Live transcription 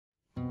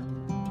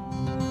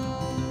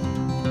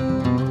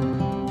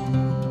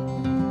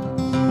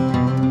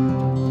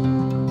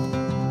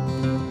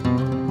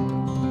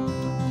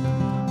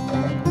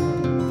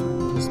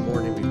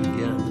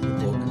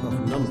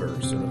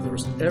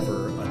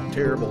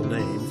terrible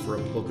name for a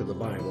book of the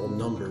Bible.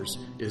 Numbers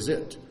is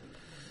it.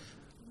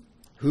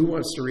 Who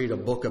wants to read a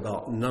book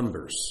about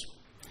numbers?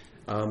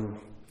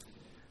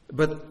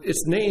 But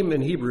its name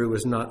in Hebrew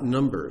is not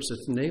Numbers.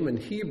 Its name in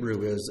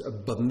Hebrew is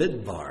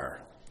Bamidbar.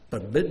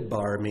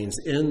 Bamidbar means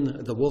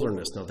in the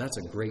wilderness. Now, that's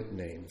a great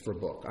name for a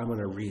book. I'm going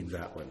to read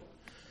that one.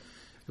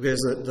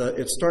 Because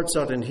it starts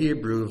out in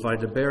Hebrew,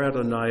 Vaydaber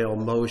Adonai el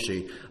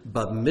Moshe,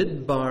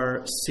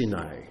 Bamidbar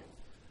Sinai.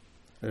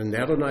 And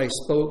Adonai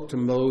spoke to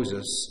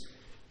Moses,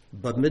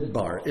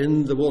 Bamidbar,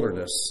 in the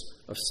wilderness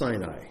of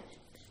Sinai.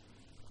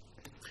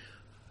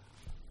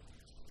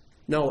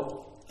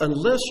 Now,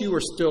 unless you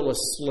are still a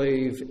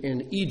slave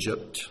in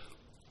Egypt,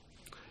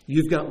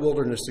 you've got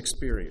wilderness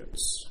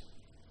experience.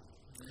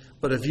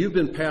 But if you've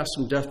been passed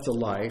from death to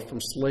life, from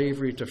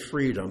slavery to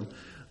freedom,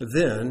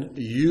 then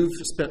you've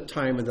spent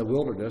time in the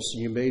wilderness,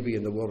 and you may be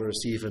in the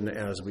wilderness even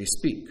as we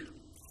speak.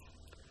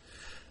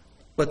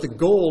 But the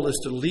goal is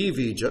to leave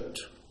Egypt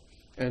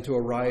and to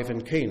arrive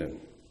in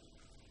Canaan.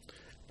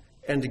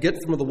 And to get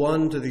from the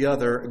one to the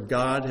other,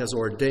 God has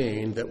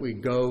ordained that we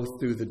go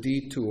through the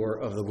detour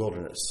of the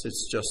wilderness.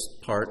 It's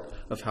just part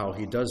of how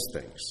he does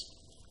things.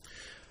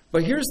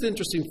 But here's the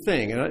interesting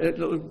thing,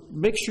 and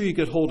make sure you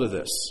get hold of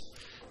this.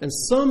 In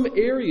some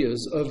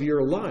areas of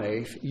your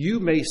life, you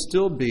may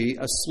still be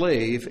a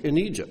slave in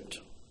Egypt.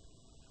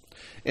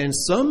 In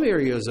some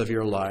areas of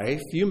your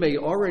life, you may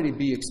already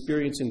be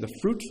experiencing the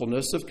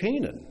fruitfulness of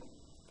Canaan.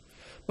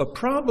 But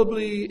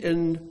probably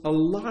in a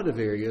lot of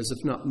areas,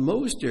 if not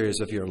most areas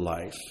of your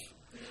life,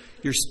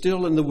 you're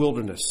still in the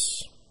wilderness.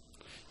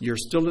 You're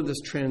still in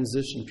this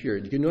transition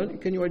period.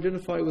 Can you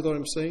identify with what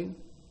I'm saying?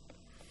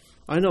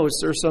 I know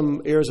there's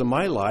some areas of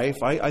my life,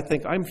 I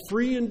think I'm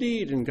free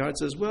indeed. And God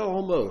says, well,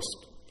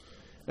 almost.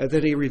 And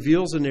then he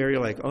reveals an area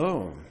like,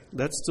 oh,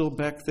 that's still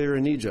back there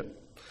in Egypt.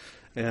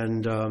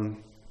 And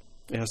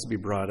it has to be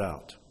brought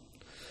out.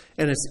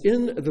 And it's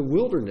in the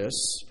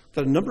wilderness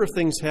that a number of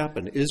things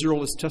happen.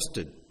 Israel is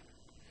tested,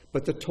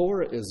 but the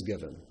Torah is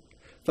given.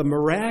 The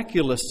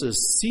miraculous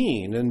is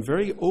seen in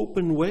very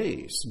open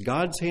ways.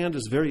 God's hand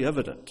is very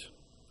evident.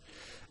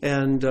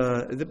 And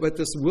but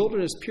this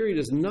wilderness period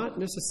is not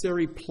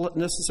necessarily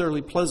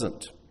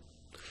pleasant.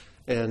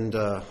 And,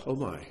 oh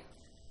my,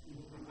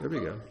 there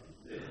we go.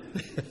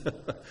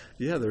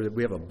 Yeah,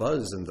 we have a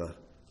buzz in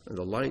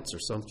the lights or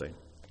something.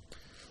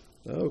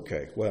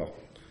 Okay, well,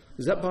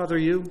 does that bother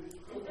you?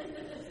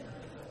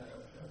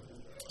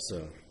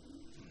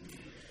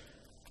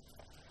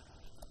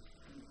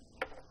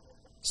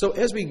 So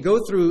as we go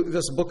through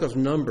this book of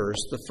Numbers,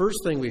 the first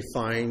thing we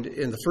find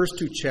in the first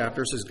two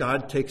chapters is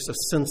God takes a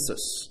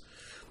census.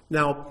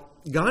 Now,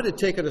 God had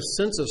taken a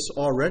census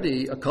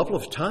already a couple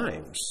of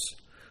times.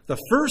 The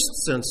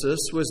first census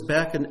was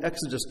back in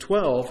Exodus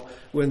 12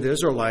 when the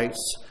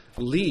Israelites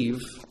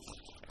leave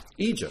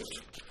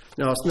Egypt.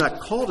 Now, it's not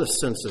called a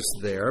census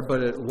there,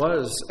 but it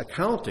was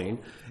accounting.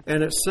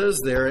 And it says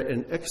there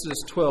in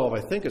Exodus 12,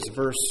 I think it's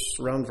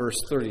around verse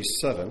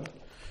 37,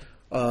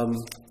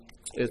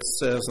 it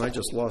says, and I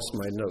just lost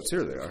my notes.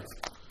 Here they are.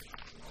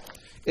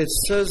 It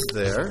says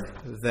there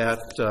that,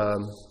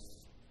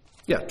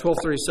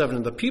 12:37,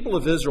 and the people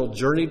of Israel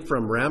journeyed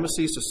from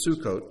Ramesses to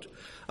Sukkot,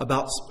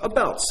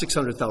 about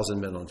 600,000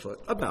 men on foot,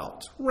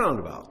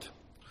 roundabout.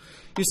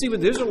 You see,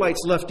 when the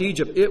Israelites left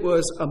Egypt, it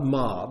was a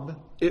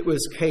mob. It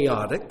was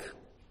chaotic.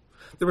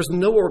 There was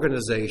no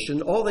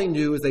organization. All they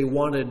knew is they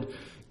wanted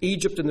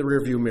Egypt in the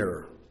rearview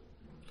mirror,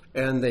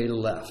 and they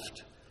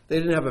left. They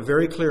didn't have a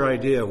very clear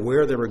idea of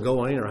where they were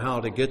going or how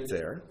to get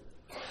there.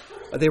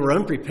 They were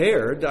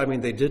unprepared. I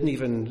mean, they didn't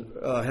even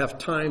have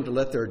time to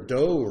let their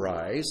dough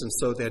rise, and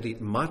so they had to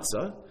eat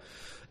matzah.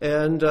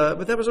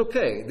 But that was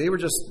okay. They were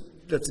just,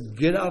 let's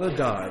get out of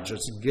Dodge.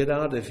 Let's get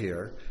out of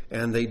here.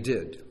 And they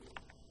did.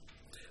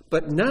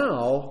 But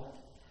now,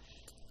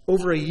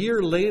 over a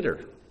year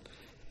later,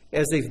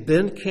 as they've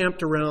been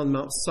camped around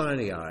Mount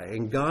Sinai,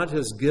 and God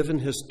has given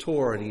his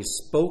Torah, and he's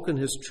spoken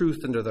his truth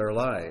into their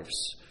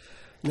lives,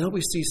 now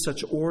we see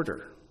such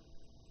order.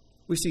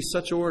 We see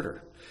such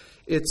order.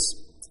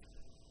 It's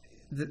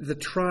the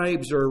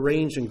tribes are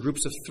arranged in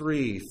groups of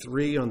three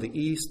on the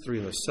east, 3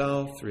 in the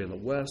south, 3 in the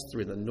west,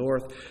 3 in the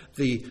north.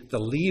 The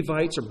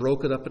Levites are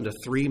broken up into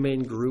 3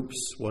 main groups,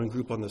 one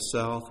group on the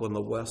south, one on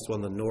the west,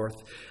 one on the north.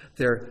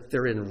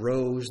 They're in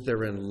rows,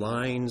 they're in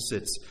lines.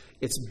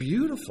 It's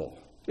beautiful.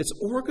 It's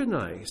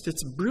organized.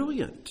 It's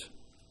brilliant.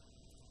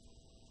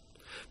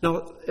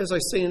 Now, as I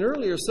was saying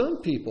earlier, some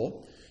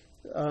people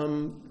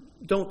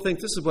don't think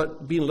this is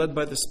what being led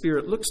by the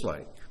Spirit looks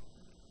like.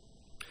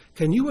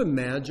 Can you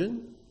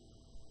imagine?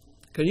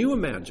 They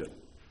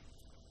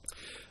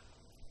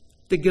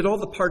get all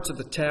the parts of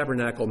the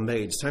tabernacle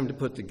made. It's time to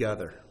put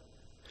together.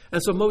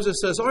 And so Moses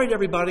says, all right,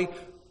 everybody,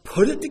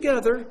 put it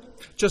together.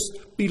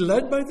 Just be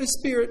led by the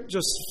Spirit.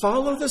 Just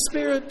follow the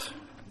Spirit.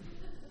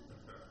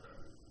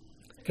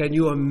 Can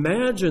you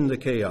imagine the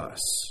chaos?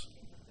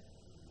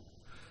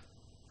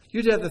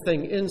 You'd have the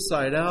thing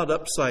inside out,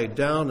 upside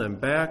down,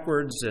 and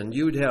backwards, and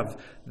you'd have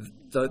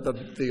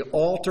the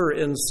altar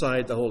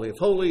inside the Holy of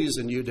Holies,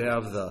 and you'd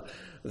have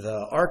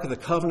the Ark of the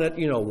Covenant,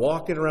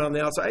 walking around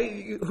the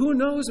outside. Who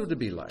knows what it'd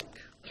be like?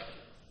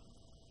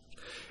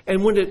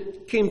 And when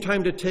it came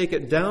time to take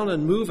it down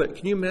and move it,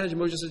 can you imagine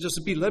Moses said, just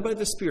be led by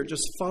the Spirit,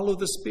 just follow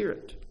the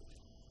Spirit.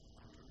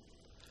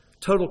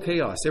 Total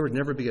chaos. There would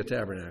never be a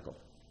tabernacle.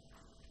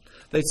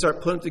 They'd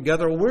start putting it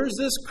together. Well, where's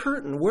this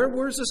curtain?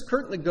 Where's this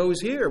curtain that goes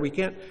here? We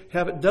can't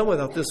have it done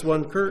without this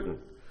one curtain.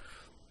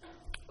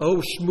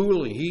 Oh,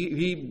 Shmuley,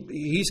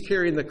 he's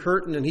carrying the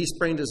curtain and he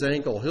sprained his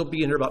ankle. He'll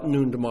be in here about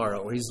noon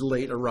tomorrow. He's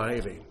late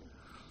arriving.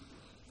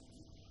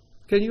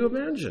 Can you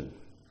imagine?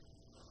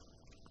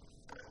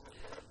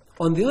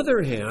 On the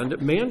other hand,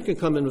 man can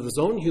come in with his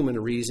own human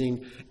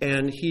reasoning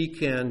and he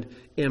can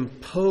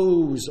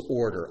impose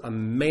order, a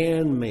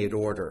man-made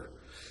order,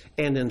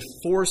 and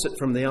enforce it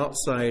from the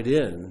outside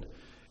in,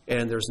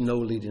 and there's no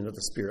leading of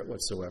the Spirit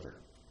whatsoever.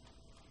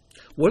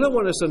 What I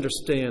want us to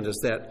understand is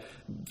that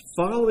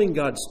following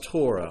God's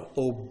Torah,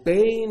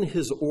 obeying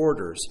His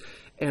orders,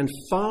 and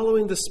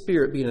following the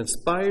Spirit, being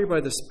inspired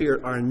by the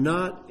Spirit, are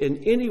not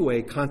in any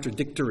way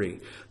contradictory.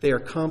 They are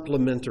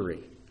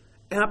complementary.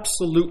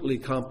 Absolutely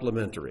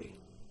complementary.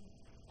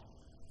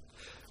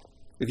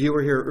 If you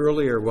were here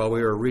earlier while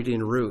we were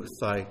reading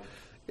Ruth, I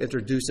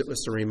introduced it with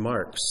some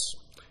remarks.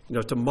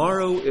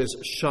 Tomorrow is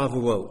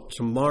Shavuot.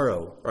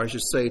 Tomorrow, or I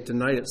should say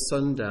tonight at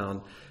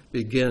sundown,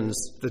 begins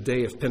the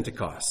day of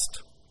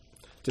Pentecost.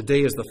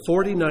 Today is the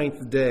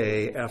 49th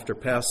day after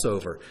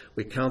Passover.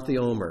 We count the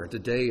Omer.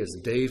 Today is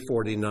day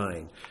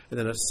 49. And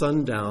then at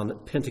sundown,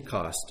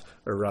 Pentecost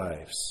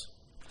arrives.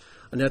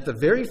 And at the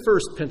very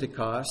first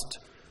Pentecost,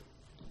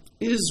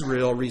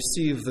 Israel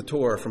received the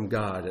Torah from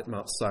God at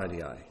Mount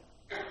Sinai.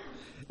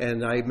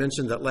 And I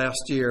mentioned that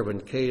last year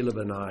when Caleb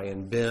and I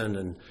and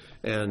Ben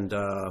and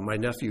my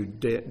nephew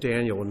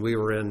Daniel, when we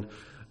were in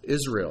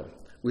Israel,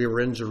 we were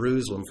in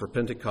Jerusalem for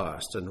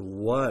Pentecost. And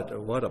what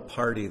a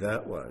party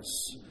that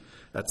was.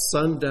 At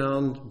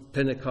sundown,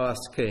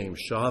 Pentecost came.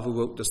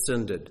 Shavuot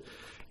descended.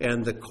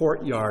 And the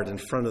courtyard in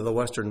front of the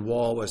Western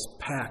Wall was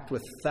packed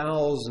with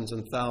thousands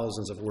and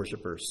thousands of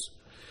worshipers.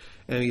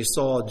 And he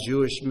saw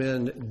Jewish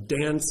men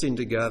dancing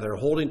together,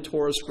 holding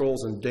Torah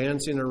scrolls and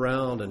dancing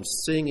around and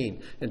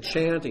singing and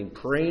chanting,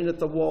 praying at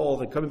the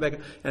wall and coming back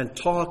and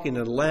talking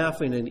and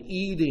laughing and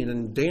eating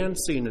and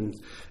dancing.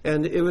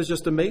 And it was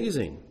just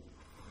amazing.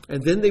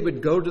 And then they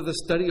would go to the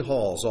study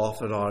halls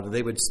off and on, and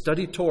they would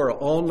study Torah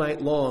all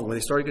night long. When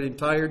they started getting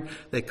tired,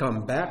 they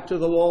come back to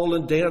the wall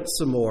and dance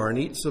some more and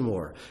eat some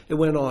more. It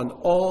went on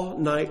all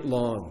night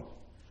long.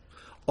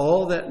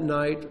 All that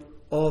night,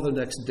 all the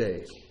next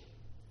day.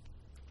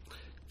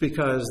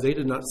 Because they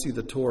did not see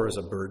the Torah as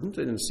a burden.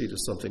 They didn't see it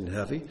as something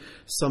heavy,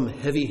 some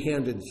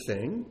heavy-handed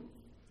thing.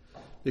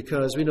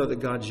 Because we know that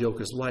God's yoke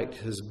is light.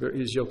 His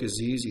yoke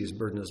is easy, His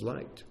burden is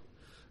light.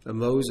 And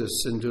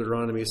Moses in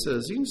Deuteronomy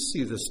says, you can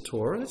see this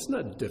Torah. It's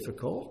not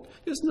difficult.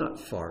 It's not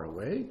far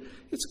away.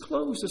 It's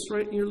close. It's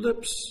right in your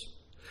lips.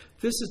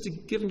 This is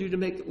given to you to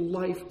make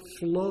life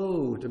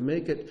flow, to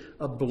make it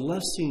a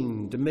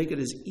blessing, to make it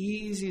as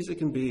easy as it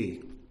can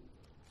be.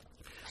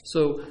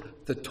 So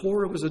the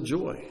Torah was a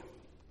joy.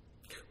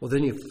 Well,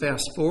 then you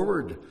fast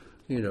forward,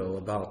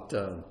 about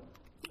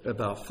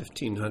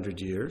 1,500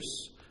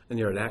 years, and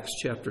you're at Acts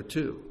chapter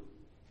 2.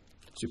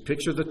 So you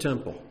picture the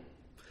temple.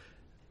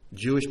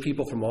 Jewish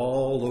people from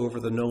all over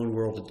the known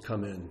world had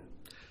come in.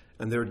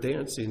 And they're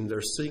dancing, they're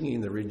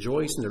singing, they're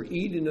rejoicing, they're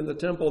eating in the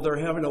temple. They're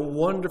having a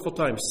wonderful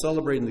time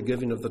celebrating the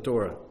giving of the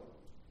Torah.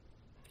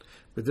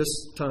 But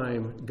this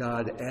time,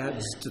 God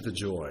adds to the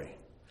joy.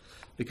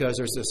 Because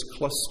there's this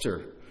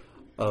cluster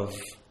of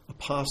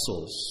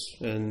apostles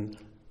and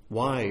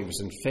wives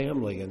and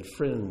family and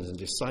friends and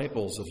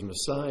disciples of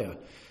Messiah.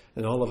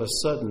 And all of a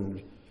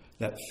sudden,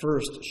 that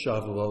first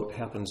Shavuot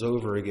happens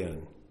over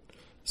again.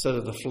 Instead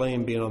of the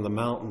flame being on the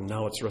mountain,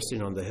 now it's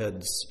resting on the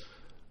heads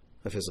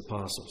of His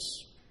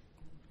apostles.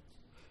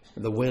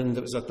 And the wind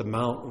that was at the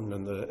mountain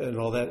and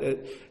all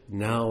that,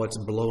 now it's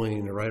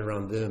blowing right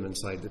around them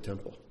inside the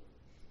temple.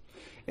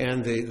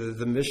 And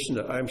the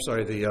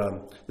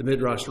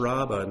Midrash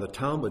Rabbah and the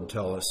Talmud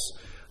tell us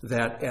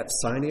that at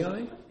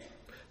Sinai,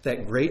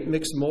 that great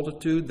mixed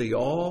multitude, they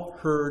all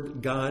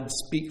heard God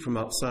speak from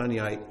Mount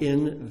Sinai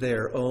in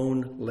their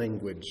own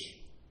language.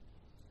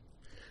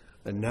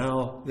 And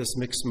now this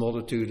mixed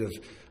multitude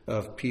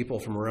of people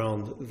from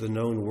around the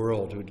known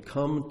world who had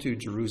come to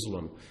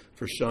Jerusalem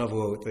for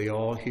Shavuot, they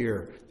all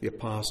hear the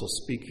apostles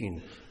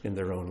speaking in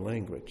their own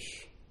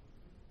language.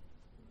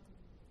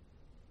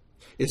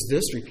 Is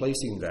this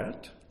replacing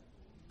that?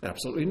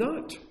 Absolutely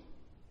not.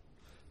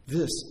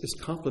 This is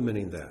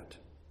complementing that.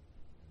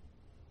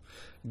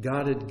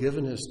 God had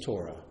given His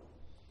Torah.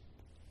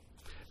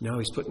 Now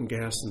He's putting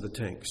gas in the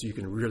tank so you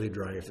can really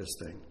drive this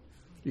thing.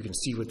 You can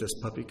see what this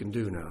puppy can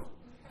do now.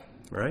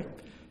 Right?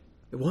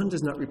 One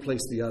does not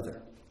replace the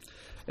other.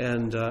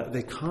 And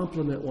they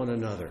complement one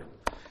another.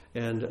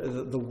 And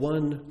the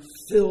one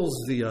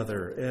fills the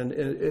other and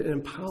it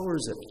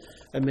empowers it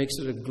and makes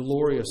it a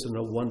glorious and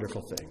a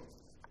wonderful thing.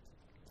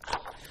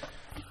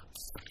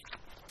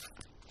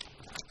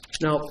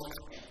 Now,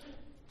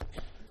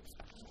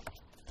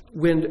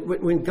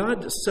 When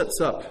God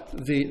sets up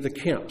the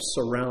camps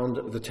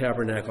around the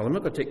tabernacle, I'm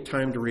not going to take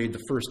time to read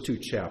the first 2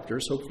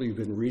 chapters. Hopefully you've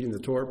been reading the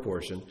Torah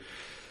portion.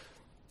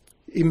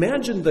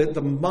 Imagine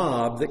the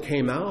mob that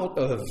came out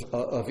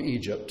of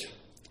Egypt,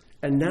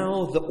 and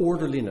now the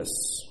orderliness.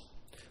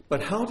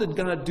 But how did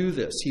God do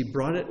this? He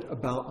brought it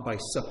about by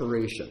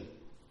separation.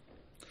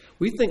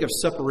 We think of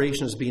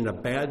separation as being a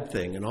bad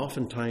thing, and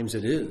oftentimes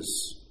it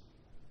is.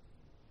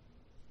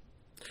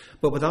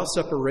 But without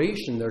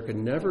separation, there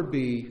can never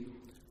be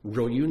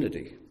real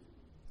unity.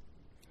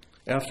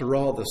 After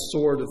all, the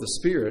sword of the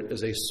Spirit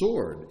is a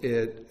sword.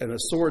 And a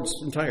sword's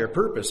entire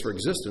purpose for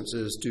existence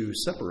is to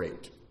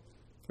separate.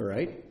 All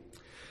right?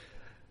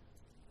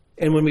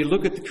 And when we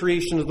look at the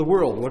creation of the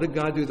world, what did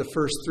God do the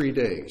first 3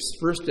 days?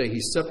 First day, he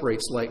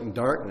separates light and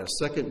darkness.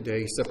 Second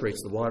day, he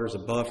separates the waters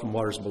above from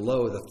waters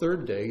below. The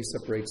third day, he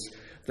separates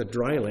the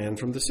dry land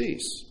from the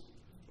seas.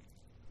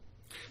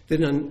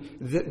 Then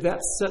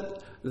that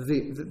set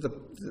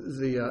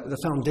the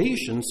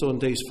foundation, so in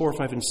days 4,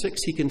 5, and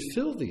 6, he can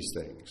fill these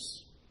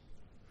things.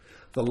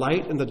 The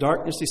light and the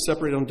darkness he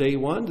separated on day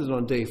 1, and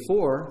on day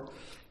 4,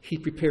 he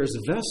prepares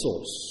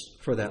vessels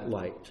for that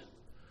light.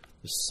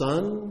 The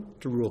sun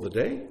to rule the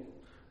day,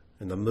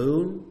 and the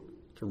moon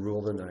to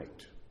rule the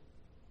night.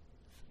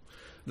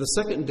 The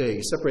second day,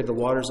 he separated the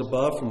waters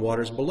above from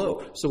waters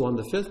below. So on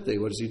the 5th day,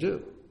 what does he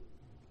do?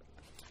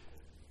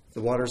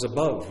 The waters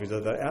above,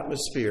 the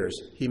atmospheres,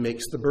 he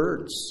makes the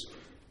birds,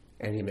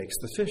 and he makes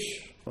the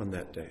fish on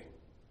that day.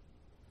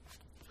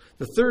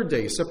 The third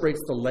day, he separates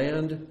the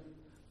land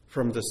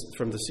from the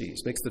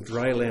seas, makes the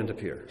dry land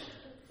appear,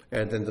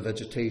 and then the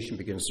vegetation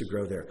begins to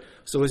grow there.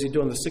 So what does he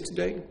do on the 6th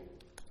day?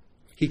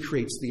 He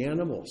creates the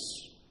animals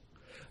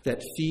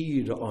that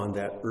feed on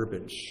that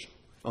herbage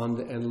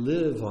and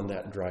live on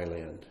that dry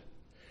land.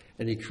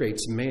 And he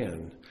creates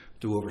man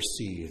to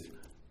oversee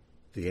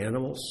the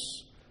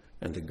animals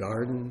and the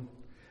garden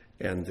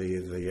and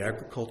the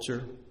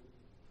agriculture.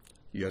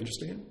 You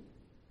understand?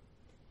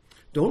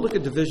 Don't look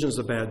at division as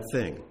a bad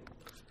thing.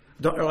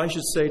 Or I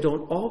should say,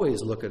 don't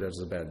always look at it as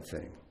a bad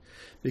thing.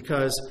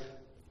 Because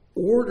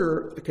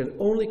order can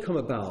only come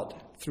about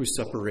through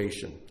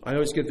separation. I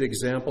always give the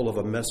example of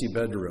a messy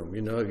bedroom.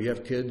 You know, if you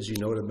have kids, you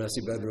know what a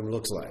messy bedroom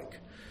looks like.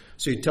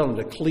 So you tell them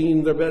to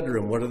clean their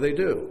bedroom. What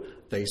do?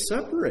 They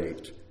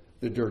separate.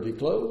 The dirty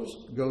clothes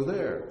go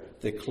there.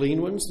 The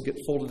clean ones get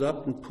folded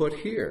up and put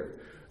here.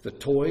 The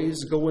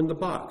toys go in the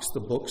box. The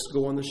books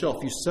go on the shelf.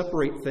 You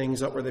separate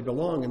things up where they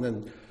belong, and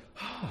then,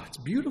 it's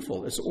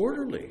beautiful. It's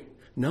orderly.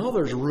 Now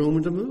there's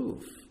room to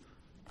move.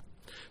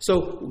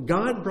 So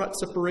God brought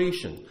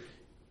separation.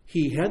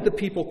 He had the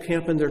people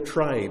camp in their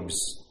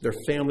tribes, their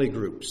family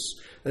groups.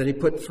 And then he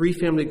put 3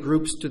 family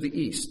groups to the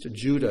east,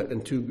 Judah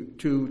and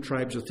two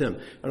tribes with him.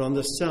 And on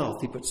the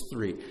south, he puts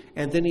 3.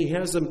 And then he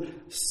has them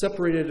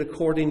separated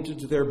according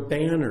to their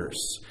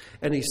banners.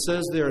 And he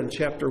says there in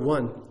chapter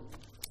 1,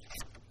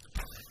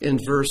 in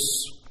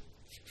verse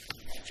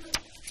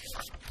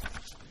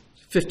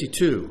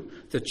 52,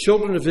 the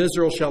children of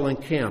Israel shall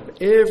encamp,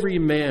 every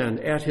man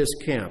at his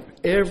camp,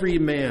 every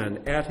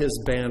man at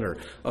his banner,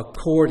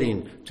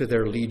 according to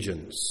their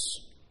legions.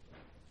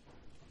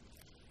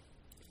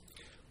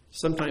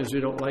 Sometimes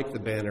we don't like the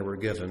banner we're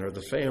given, or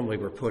the family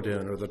we're put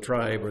in, or the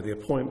tribe, or the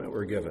appointment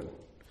we're given.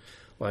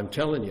 Well, I'm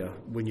telling you,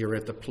 when you're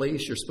at the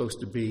place you're supposed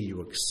to be,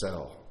 you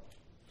excel.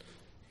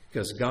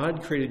 Because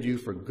God created you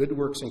for good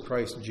works in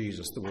Christ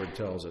Jesus, the Word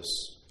tells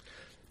us.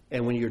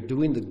 And when you're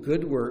doing the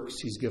good works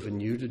he's given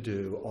you to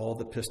do, all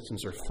the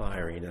pistons are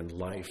firing and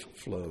life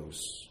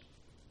flows.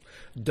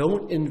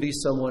 Don't envy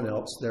someone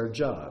else their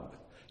job.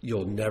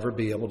 You'll never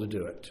be able to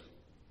do it.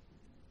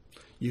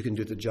 You can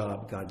do the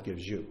job God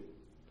gives you.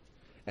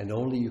 And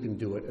only you can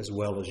do it as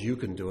well as you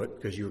can do it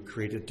because you were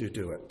created to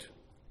do it.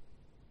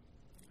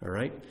 All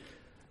right?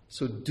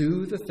 So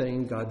do the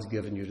thing God's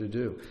given you to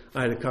do.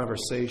 I had a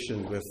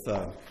conversation with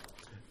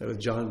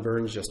John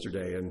Burns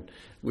yesterday, and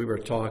we were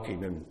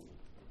talking,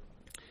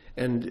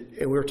 and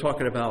we were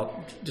talking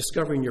about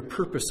discovering your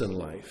purpose in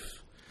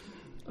life.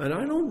 And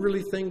I don't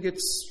really think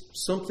it's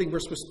something we're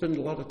supposed to spend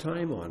a lot of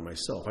time on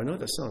myself. I know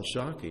that sounds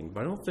shocking,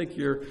 but I don't think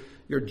your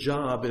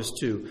job is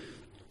to,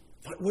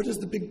 what is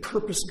the big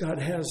purpose God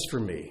has for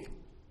me?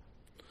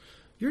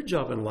 Your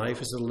job in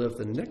life is to live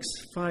the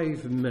next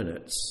 5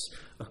 minutes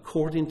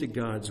according to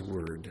God's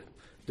word,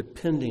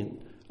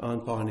 depending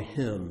upon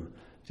him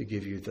to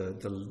give you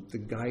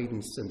the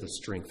guidance and the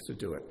strength to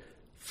do it.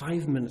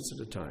 5 minutes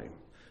at a time.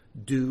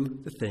 Do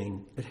the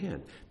thing at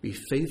hand. Be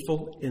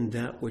faithful in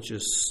that which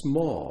is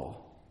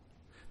small,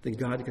 then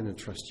God can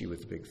entrust you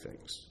with the big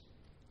things.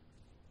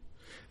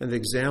 And the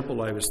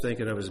example I was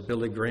thinking of is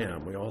Billy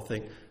Graham. We all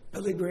think,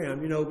 Billy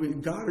Graham,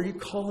 God, are you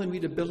calling me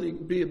to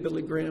be a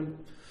Billy Graham?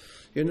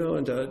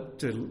 And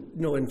to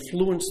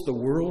influence the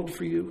world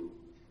for you?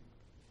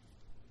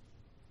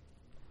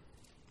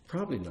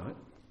 Probably not.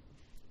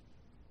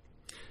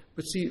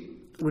 But see,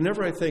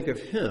 whenever I think of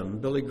him,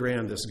 Billy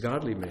Graham, this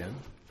godly man,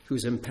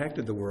 who's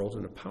impacted the world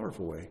in a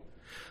powerful way,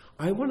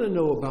 I want to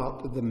know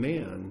about the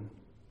man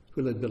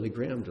who led Billy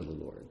Graham to the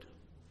Lord.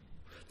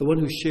 The one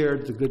who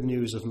shared the good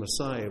news of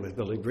Messiah with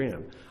Billy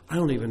Graham. I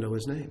don't even know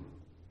his name.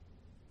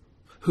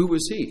 Who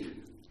was he?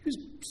 He was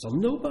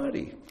some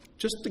nobody.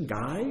 Just a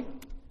guy.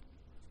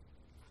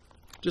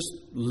 Just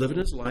living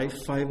his life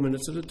 5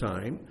 minutes at a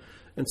time.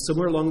 And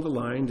somewhere along the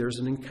line, there's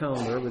an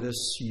encounter with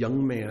this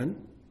young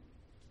man.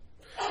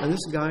 And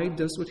this guy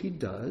does what he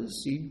does.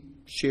 He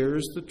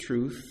shares the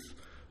truth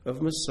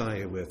of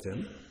Messiah with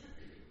him.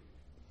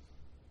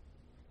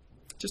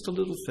 Just a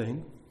little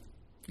thing,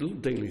 a little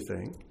daily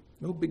thing,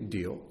 no big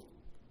deal.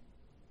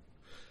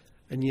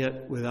 And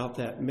yet, without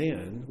that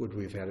man, would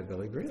we have had a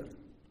Billy Graham?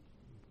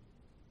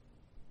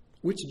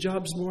 Which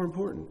job's more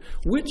important?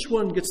 Which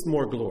one gets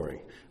more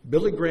glory?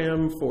 Billy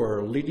Graham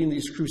for leading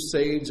these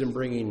crusades and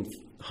bringing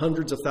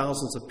hundreds of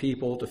thousands of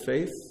people to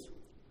faith?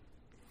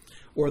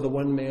 Or the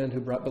one man who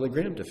brought Billy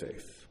Graham to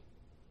faith?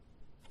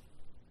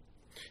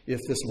 If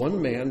this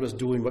one man was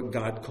doing what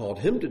God called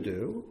him to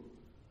do,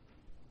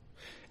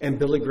 and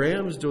Billy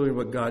Graham's doing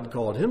what God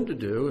called him to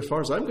do, as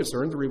far as I'm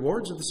concerned, the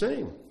rewards are the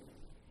same.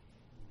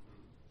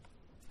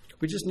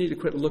 We just need to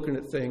quit looking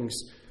at things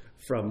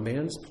from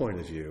man's point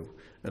of view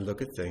and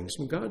look at things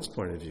from God's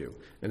point of view.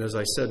 And as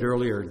I said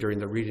earlier during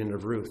the reading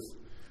of Ruth,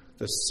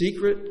 the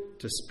secret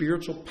to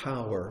spiritual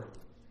power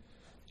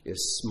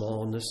is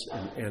smallness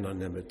and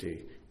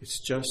anonymity. It's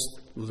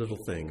just little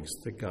things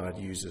that God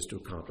uses to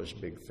accomplish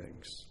big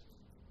things.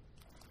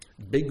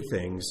 Big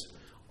things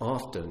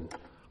often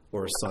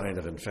are a sign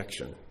of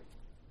infection.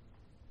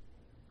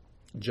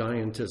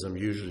 Giantism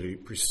usually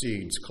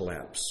precedes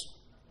collapse.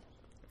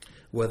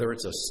 Whether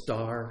it's a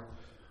star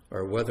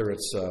or whether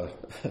it's a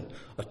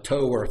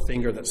toe or a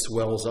finger that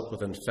swells up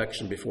with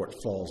infection before it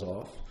falls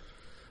off,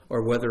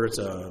 or whether it's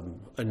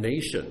a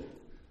nation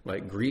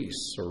like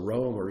Greece or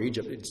Rome or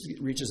Egypt,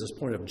 it reaches this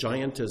point of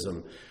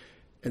giantism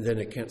and then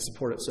it can't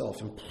support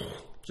itself and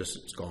just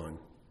it's gone.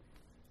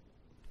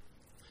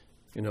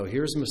 You know,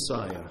 here's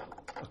Messiah,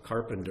 a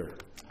carpenter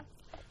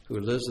who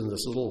lives in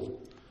this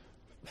little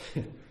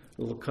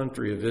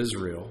country of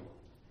Israel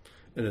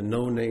in a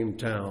no-name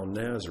town,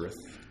 Nazareth.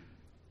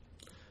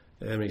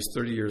 And when he's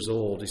 30 years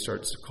old, he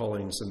starts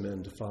calling some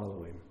men to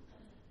follow him.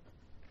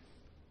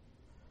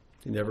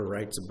 He never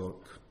writes a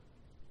book.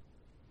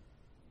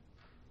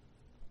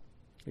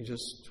 He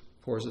just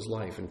pours his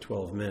life in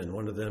 12 men.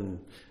 One of them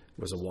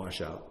was a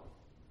washout.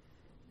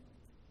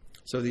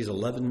 So these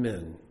 11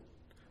 men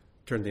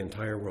turned the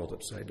entire world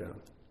upside down.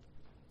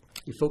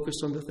 He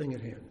focused on the thing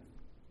at hand.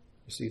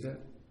 You see that?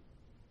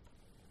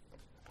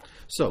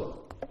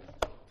 So,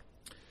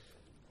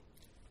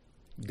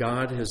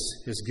 God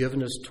has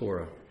given us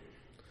Torah.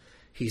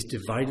 He's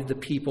divided the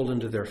people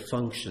into their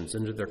functions,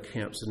 into their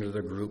camps, into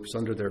their groups,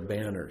 under their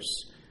banners.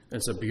 And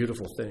it's a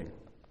beautiful thing.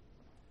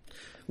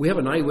 We have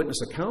an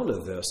eyewitness account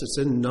of this. It's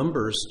in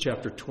Numbers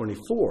chapter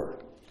 24.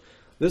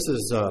 This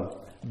is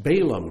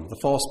Balaam, the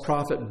false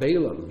prophet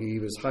Balaam. He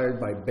was hired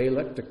by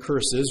Balak to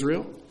curse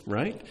Israel,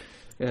 right?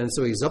 And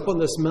so he's up on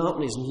this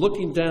mountain. He's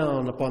looking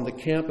down upon the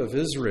camp of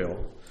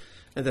Israel.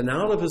 And then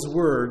out of his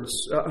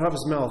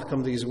mouth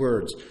come these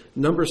words.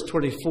 Numbers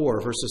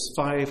 24, verses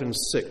 5 and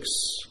 6.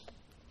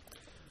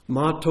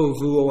 Ma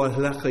tovu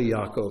ohelecha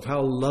Yaakov.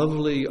 How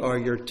lovely are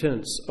your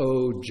tents,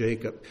 O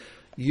Jacob.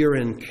 Your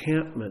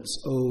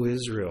encampments, O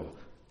Israel.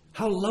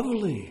 How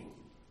lovely.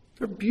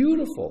 They're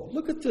beautiful.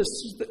 Look at this.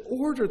 The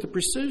order, the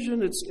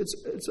precision.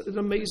 It's an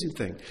amazing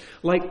thing.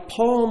 Like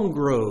palm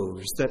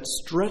groves that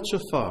stretch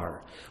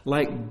afar.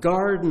 Like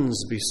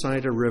gardens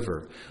beside a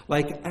river.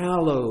 Like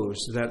aloes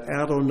that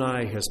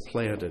Adonai has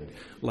planted.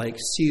 Like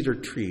cedar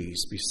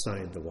trees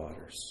beside the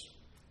waters.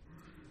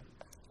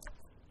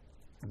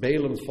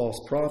 Balaam,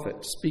 false prophet,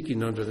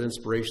 speaking under the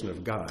inspiration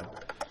of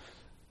God.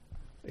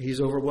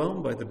 He's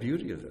overwhelmed by the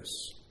beauty of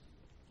this.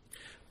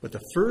 But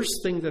the first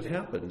thing that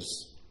happens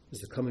is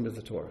the coming of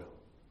the Torah.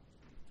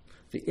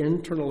 The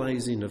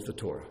internalizing of the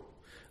Torah.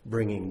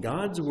 Bringing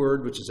God's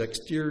word, which is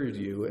exterior to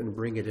you, and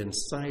bring it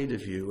inside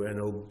of you and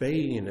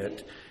obeying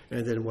it.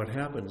 And then what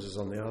happens is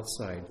on the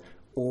outside,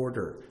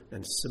 order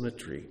and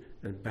symmetry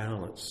and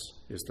balance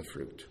is the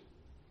fruit.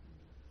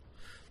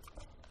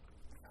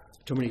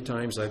 Too many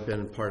times I've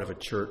been part of a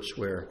church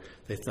where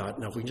they thought,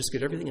 now if we can just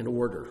get everything in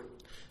order,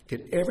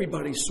 get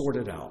everybody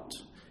sorted out,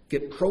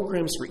 get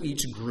programs for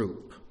each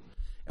group,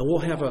 and we'll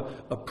have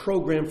a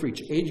program for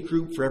each age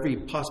group, for every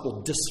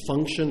possible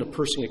dysfunction a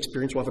person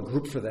experiences. We'll have a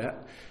group for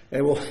that.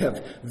 And we'll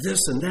have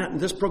this and that and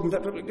this program,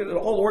 that, get it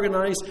all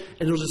organized,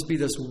 and it'll just be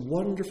this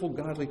wonderful,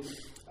 godly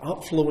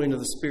outflowing of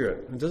the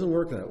Spirit. It doesn't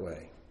work that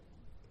way.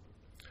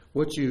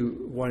 What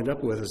you wind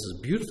up with is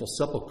this beautiful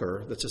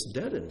sepulcher that's just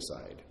dead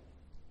inside.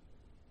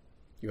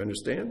 You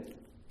understand?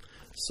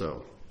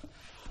 So,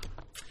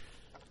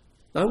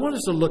 I want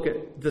us to look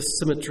at this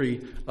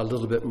symmetry a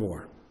little bit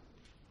more.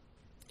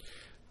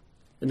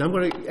 And I'm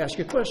going to ask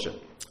you a question.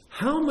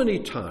 How many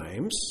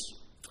times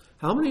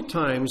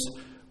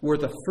were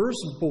the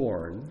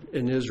firstborn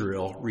in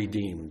Israel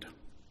redeemed?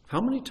 How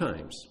many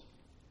times?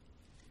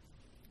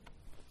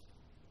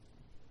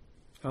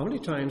 How many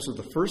times were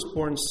the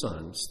firstborn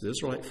sons, the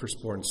Israelite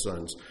firstborn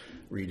sons,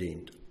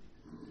 redeemed?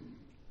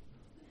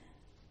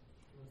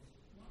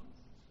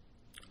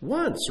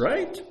 Once,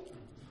 right?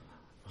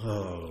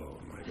 Oh,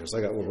 my goodness,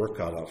 I got work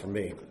cut out for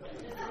me.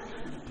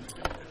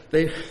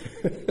 They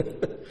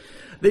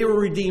were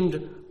redeemed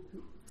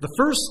the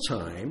first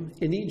time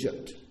in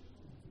Egypt,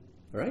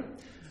 right?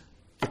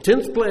 The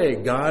 10th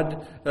plague,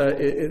 God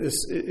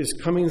is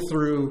coming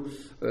through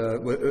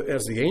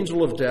as the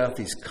angel of death.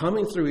 He's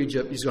coming through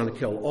Egypt. He's going to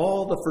kill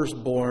all the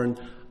firstborn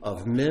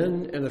of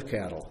men and of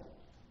cattle.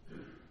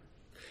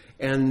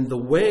 And the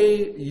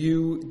way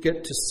you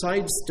get to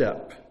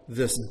sidestep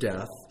this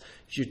death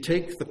is you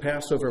take the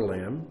Passover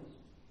lamb,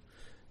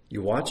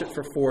 you watch it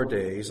for 4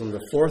 days. On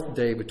the 4th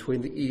day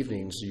between the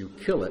evenings, you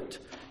kill it.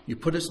 You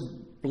put its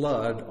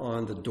blood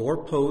on the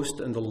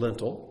doorpost and the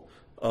lintel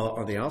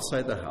on the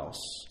outside of the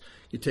house.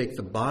 You take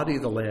the body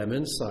of the lamb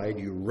inside,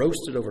 you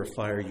roast it over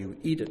fire, you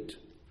eat it.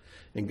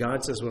 And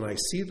God says, when I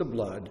see the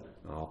blood,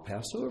 I'll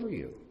pass over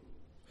you.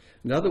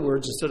 In other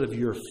words, instead of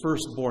your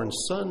firstborn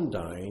son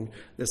dying,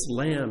 this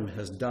lamb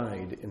has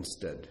died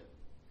instead.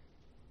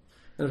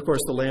 And of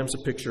course, the lamb's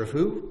a picture of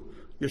who?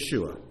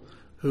 Yeshua,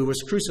 who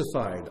was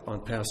crucified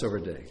on Passover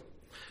Day.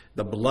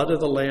 The blood of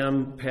the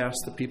lamb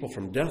passed the people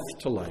from death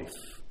to life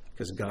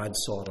because God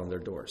saw it on their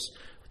doors.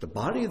 The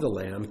body of the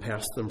lamb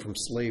passed them from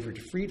slavery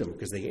to freedom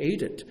because they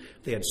ate it.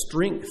 They had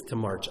strength to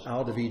march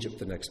out of Egypt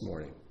the next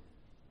morning.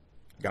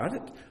 Got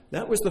it?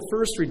 That was the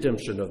first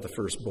redemption of the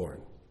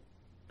firstborn.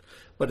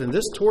 But in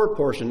this Torah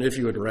portion, if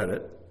you had read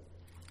it,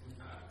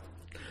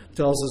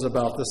 tells us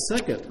about the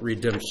second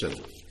redemption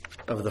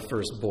of the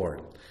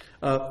firstborn.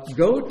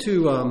 Go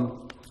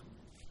to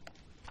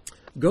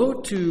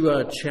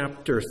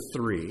chapter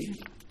 3.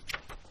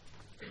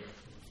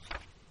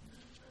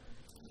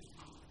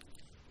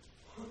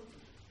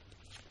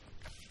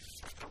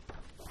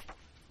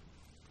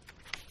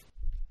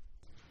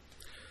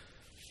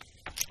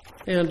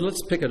 And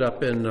let's pick it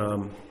up in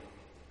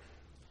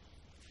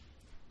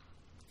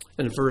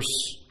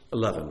verse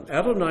 11.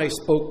 Adonai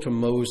spoke to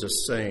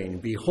Moses, saying,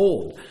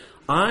 Behold,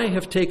 I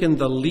have taken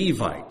the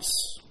Levites,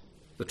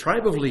 the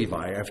tribe of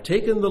Levi, I've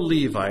taken the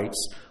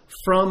Levites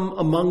from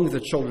among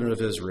the children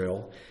of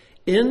Israel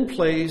in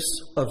place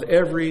of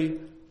every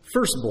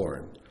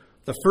firstborn,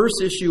 the first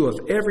issue of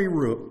every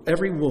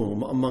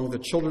womb among the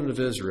children of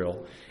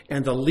Israel,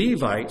 and the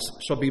Levites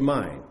shall be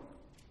mine.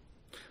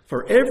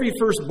 For every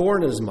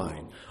firstborn is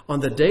mine. On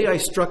the day I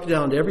struck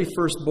down every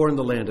firstborn in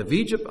the land of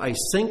Egypt, I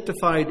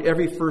sanctified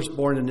every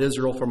firstborn in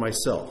Israel for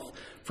myself.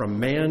 From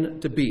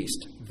man to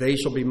beast, they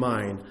shall be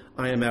mine.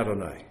 I am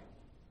Adonai.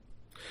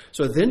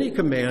 So then he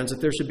commands that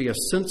there should be a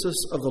census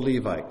of the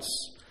Levites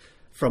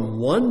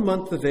from 1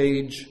 month of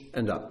age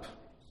and up.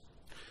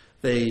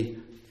 They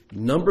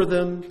number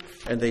them,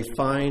 and they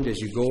find,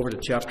 as you go over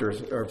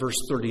to verse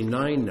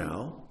 39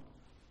 now,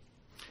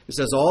 it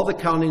says, all the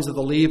countings of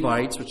the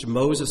Levites, which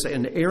Moses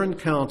and Aaron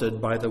counted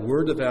by the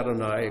word of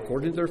Adonai,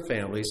 according to their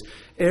families,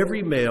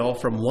 every male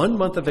from 1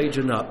 month of age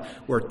and up,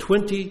 were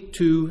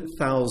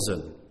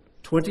 22,000.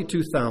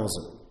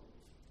 22,000.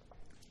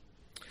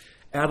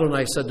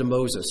 Adonai said to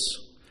Moses,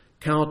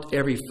 count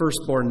every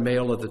firstborn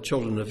male of the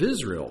children of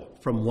Israel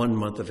from 1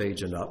 month of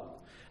age and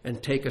up,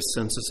 and take a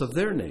census of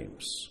their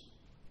names.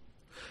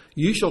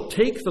 You shall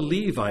take the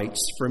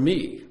Levites for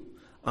me,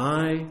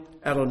 I,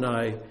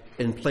 Adonai,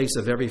 in place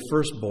of every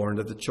firstborn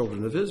of the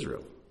children of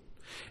Israel,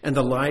 and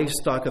the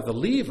livestock of the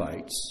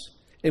Levites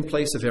in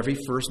place of every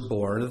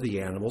firstborn of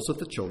the animals of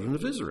the children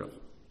of Israel.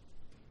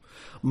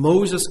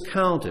 Moses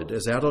counted,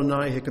 as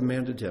Adonai had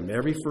commanded him,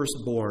 every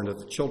firstborn of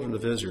the children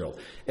of Israel,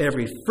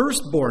 every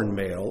firstborn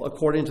male,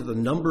 according to the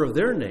number of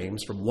their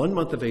names, from 1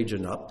 month of age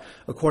and up,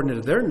 according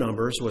to their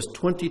numbers, was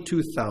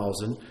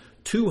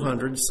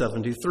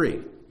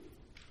 22,273.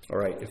 All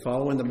right, you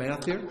following the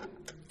math here?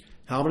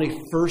 How many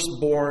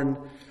firstborn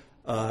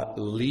how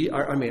many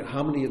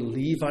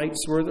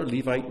Levites were there?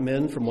 Levite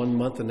men from 1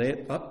 month and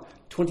up?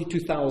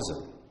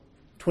 22,000.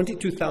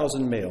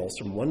 22,000 males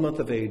from 1 month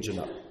of age and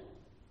up.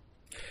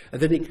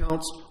 And then he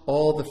counts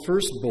all the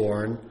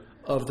firstborn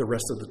of the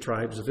rest of the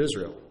tribes of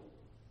Israel.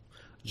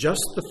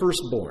 Just the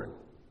firstborn.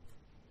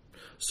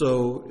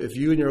 So if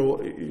you and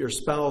your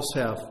spouse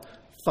have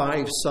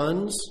 5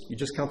 sons, you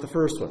just count the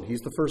first one.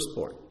 He's the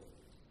firstborn.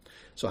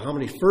 So how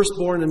many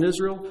firstborn in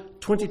Israel?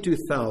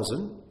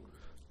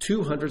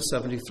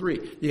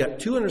 22,273. You got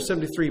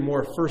 273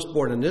 more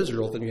firstborn in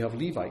Israel than you have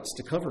Levites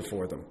to cover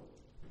for them.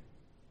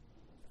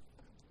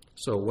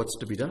 So what's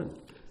to be done?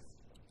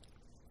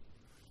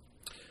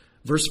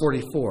 Verse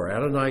 44,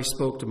 Adonai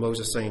spoke to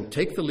Moses, saying,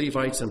 take the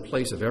Levites in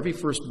place of every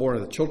firstborn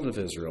of the children of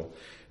Israel,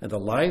 and the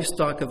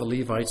livestock of the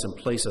Levites in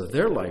place of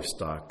their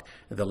livestock,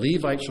 and the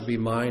Levites shall be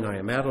mine, I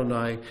am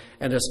Adonai.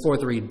 And as for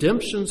the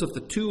redemptions of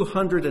the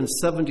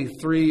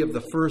 273 of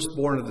the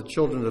firstborn of the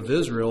children of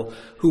Israel,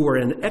 who were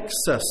in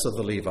excess of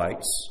the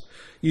Levites,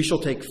 you shall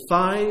take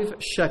 5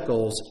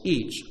 shekels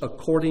each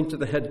according to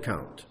the head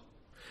count.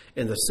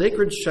 And the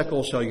sacred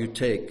shekel shall you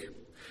take.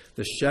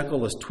 The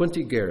shekel is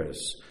 20 gerahs.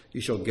 You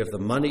shall give the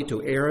money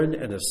to Aaron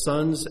and his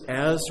sons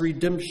as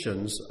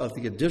redemptions of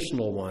the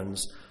additional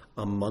ones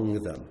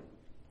among them.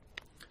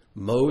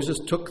 Moses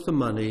took the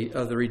money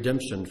of the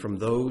redemption from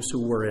those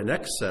who were in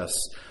excess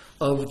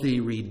of the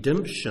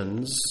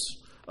redemptions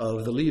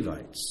of the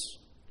Levites.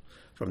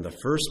 From the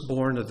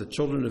firstborn of the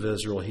children of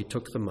Israel, he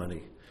took the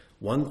money,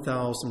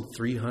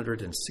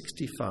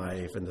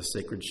 1,365 in the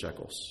sacred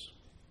shekels.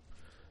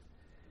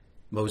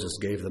 Moses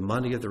gave the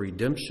money of the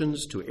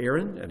redemptions to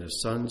Aaron and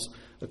his sons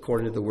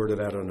according to the word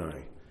of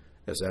Adonai,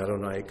 as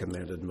Adonai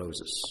commanded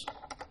Moses.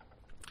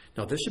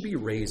 Now, this should be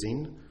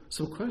raising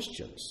some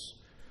questions.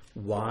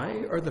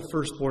 Why are the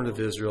firstborn of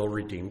Israel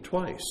redeemed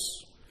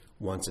twice?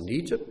 Once in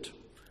Egypt,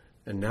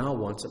 and now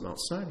once at Mount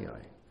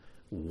Sinai.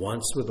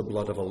 Once with the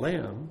blood of a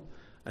lamb,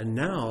 and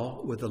now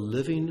with the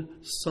living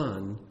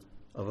son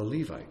of a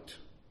Levite.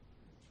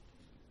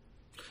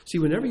 See,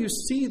 whenever you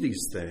see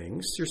these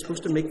things, you're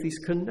supposed to make these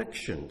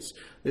connections.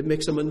 It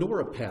makes a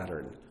menorah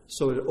pattern.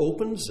 So it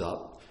opens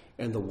up,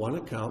 and the one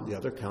account, the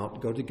other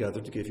account go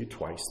together to give you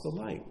twice the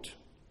light.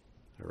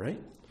 All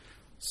right?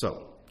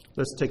 So,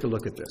 let's take a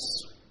look at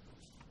this.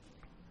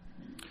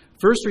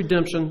 First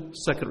redemption,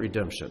 second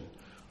redemption.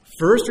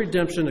 First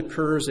redemption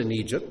occurs in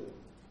Egypt.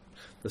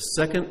 The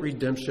second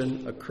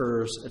redemption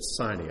occurs at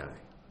Sinai.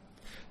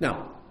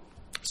 Now,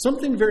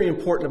 something very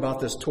important about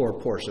this Torah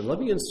portion. Let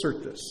me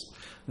insert this.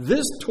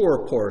 This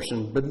Torah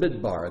portion,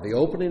 Bamidbar, the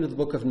opening of the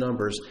book of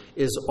Numbers,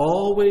 is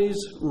always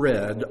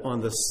read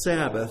on the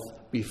Sabbath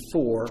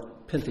before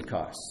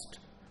Pentecost.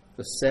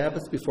 The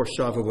Sabbath before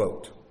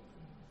Shavuot.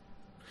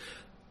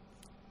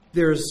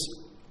 There's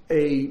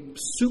a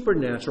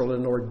supernatural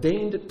and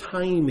ordained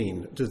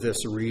timing to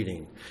this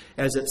reading.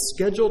 As it's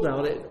scheduled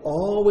out, it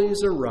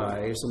always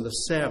arrives on the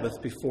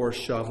Sabbath before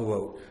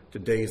Shavuot.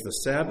 Today's the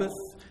Sabbath.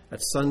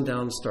 At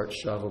sundown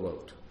starts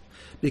Shavuot.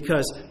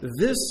 Because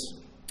this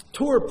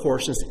Torah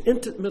portion is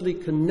intimately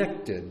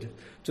connected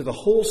to the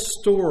whole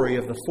story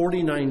of the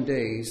 49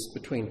 days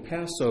between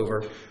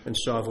Passover and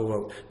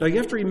Shavuot. Now you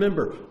have to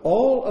remember,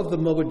 all of the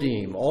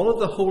Moedim, all of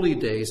the holy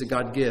days that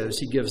God gives,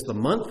 he gives the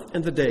month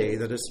and the day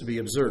that is to be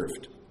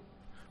observed.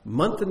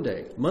 Month and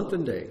day, month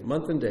and day,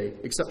 month and day,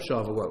 except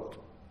Shavuot.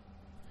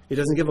 He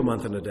doesn't give a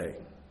month and a day.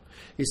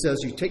 He says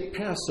you take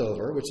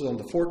Passover, which is on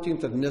the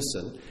 14th of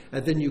Nisan,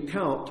 and then you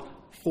count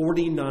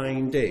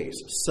 49 days,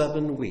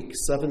 7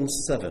 weeks, 7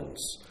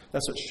 sevens.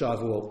 That's what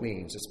Shavuot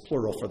means. It's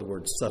plural for the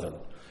word seven.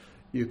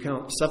 You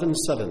count 7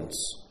 sevens,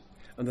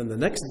 and then the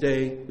next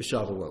day is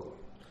Shavuot.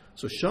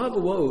 So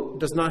Shavuot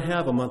does not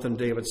have a month and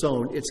day of its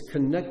own. It's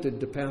connected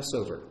to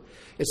Passover.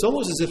 It's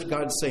almost as if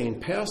God's saying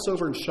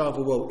Passover and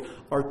Shavuot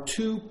are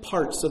two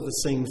parts of the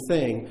same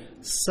thing,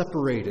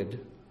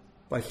 separated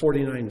by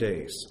 49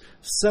 days,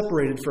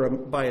 separated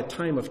by a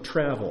time of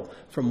travel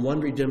from one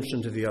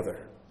redemption to the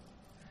other.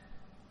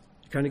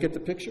 You kind of get the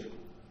picture?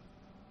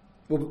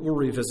 We'll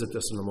revisit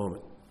this in a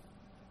moment.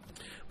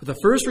 But the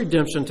first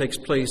redemption takes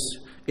place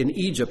in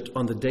Egypt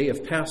on the day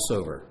of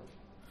Passover.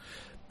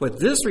 But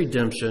this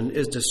redemption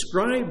is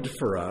described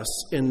for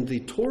us in the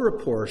Torah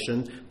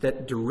portion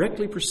that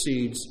directly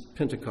precedes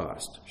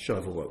Pentecost,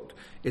 Shavuot.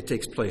 It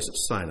takes place at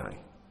Sinai.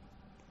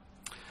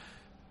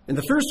 In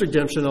the first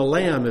redemption, a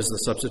lamb is the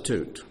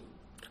substitute.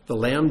 The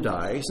lamb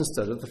dies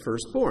instead of the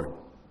firstborn.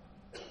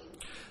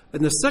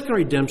 In the second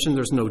redemption,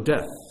 there's no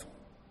death.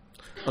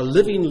 A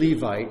living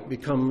Levite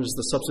becomes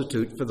the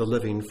substitute for the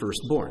living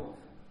firstborn.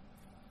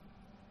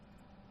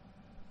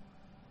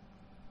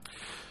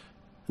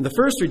 In the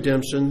first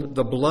redemption,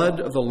 the blood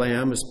of the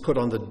lamb is put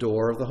on the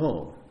door of the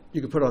home.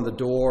 You can put it on the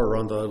door or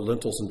on the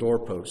lintels and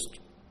doorpost.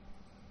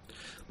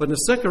 But in the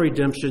second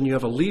redemption, you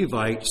have a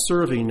Levite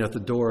serving at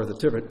the door of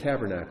the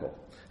tabernacle.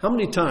 How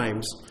many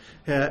times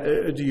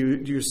do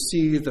you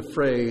see the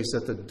phrase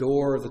at the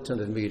door of the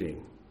tent of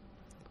meeting?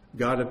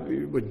 God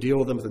would deal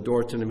with them at the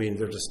door of the tent of meeting.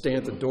 They're to stand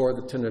at the door of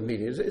the tent of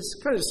meeting. It's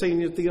kind of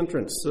saying at the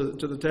entrance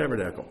to the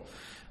tabernacle.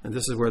 And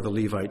this is where the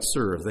Levites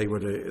serve. They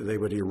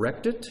would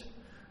erect it.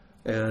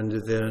 And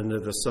then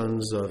the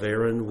sons of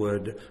Aaron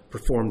would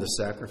perform the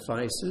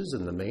sacrifices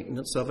and the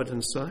maintenance of it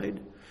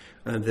inside.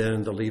 And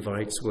then the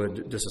Levites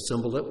would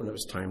disassemble it when it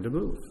was time to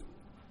move.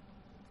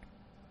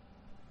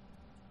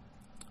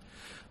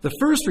 The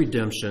first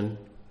redemption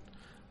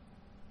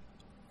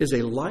is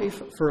a life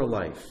for a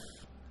life.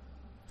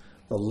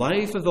 The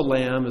life of the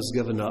lamb is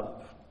given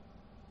up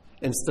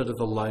instead of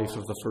the life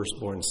of the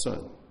firstborn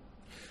son.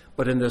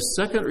 But in the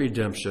second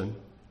redemption,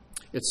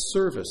 it's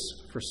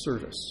service for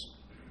service.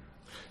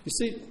 You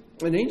see,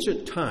 in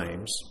ancient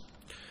times,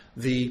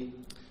 the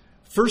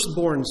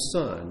firstborn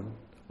son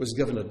was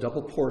given a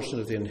double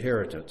portion of the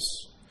inheritance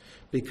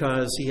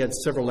because he had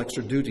several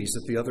extra duties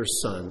that the other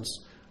sons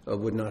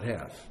would not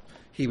have.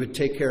 He would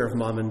take care of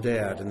mom and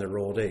dad in their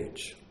old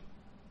age.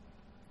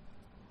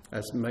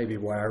 That's maybe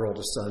why our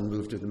oldest son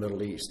moved to the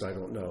Middle East. I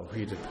don't know.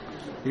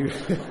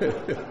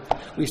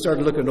 We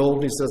started looking old,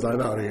 and he says, "I'm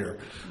out of here."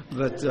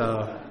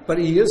 But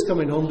he is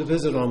coming home to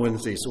visit on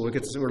Wednesday, so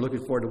we're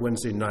looking forward to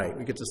Wednesday night.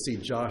 We get to see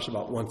Josh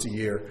about once a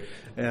year,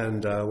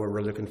 and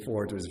we're looking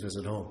forward to his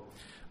visit home.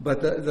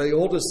 But the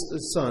oldest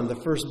son, the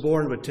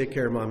firstborn, would take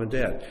care of mom and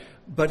dad.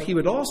 But he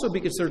would also be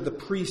considered the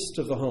priest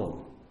of the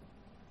home.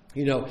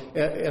 You know,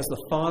 as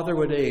the father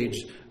would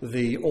age,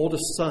 the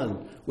oldest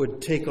son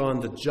would take on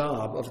the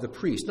job of the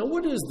priest. Now,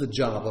 what is the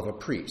job of a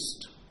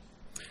priest?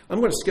 I'm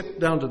going to skip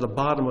down to the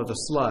bottom of the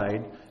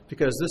slide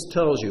because this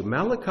tells you,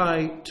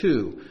 Malachi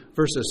 2,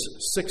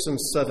 verses 6 and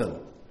 7.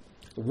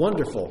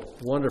 Wonderful,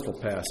 wonderful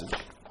passage.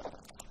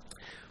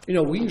 You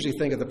know, we usually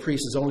think of the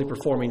priest as only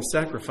performing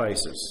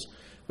sacrifices,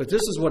 but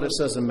this is what it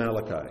says in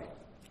Malachi.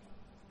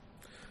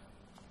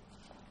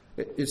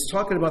 It's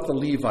talking about the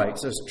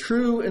Levites. It says,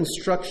 true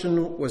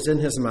instruction was in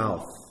his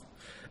mouth,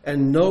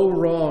 and no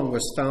wrong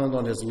was found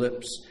on his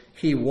lips.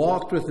 He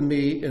walked with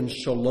me in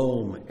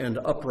shalom and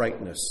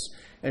uprightness,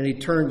 and he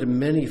turned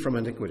many from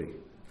iniquity.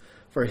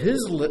 For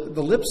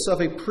the lips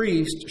of a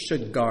priest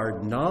should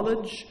guard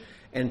knowledge,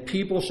 and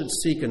people should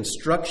seek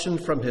instruction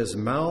from his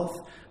mouth,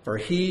 for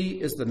he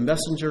is the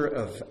messenger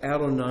of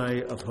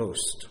Adonai of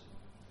hosts.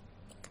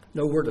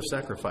 No word of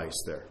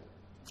sacrifice there.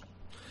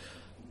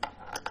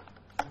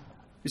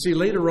 You see,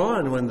 later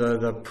on, when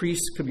the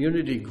priest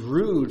community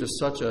grew to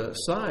such a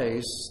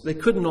size, they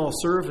couldn't all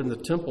serve in the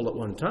temple at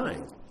one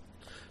time.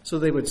 So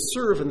they would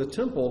serve in the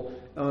temple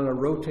on a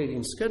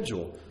rotating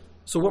schedule.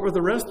 So what were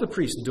the rest of the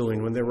priests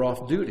doing when they were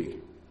off duty?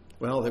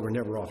 Well, they were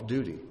never off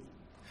duty.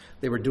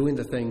 They were doing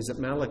the things that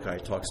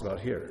Malachi talks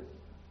about here.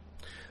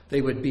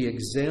 They would be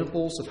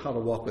examples of how to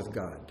walk with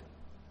God.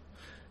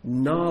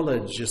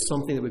 Knowledge is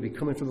something that would be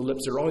coming from the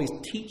lips. They're always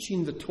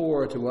teaching the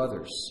Torah to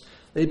others.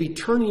 They'd be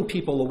turning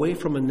people away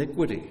from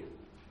iniquity.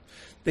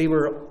 They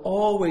were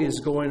always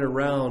going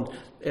around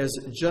as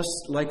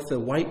just like the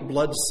white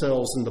blood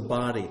cells in the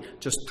body,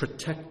 just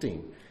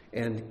protecting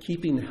and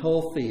keeping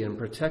healthy and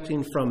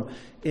protecting from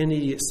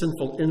any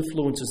sinful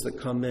influences that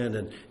come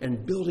in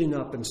and building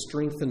up and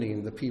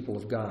strengthening the people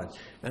of God.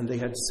 And they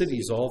had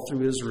cities all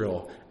through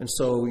Israel. And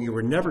so you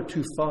were never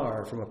too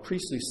far from a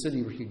priestly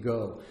city where you could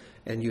go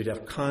and you'd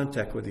have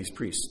contact with these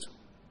priests.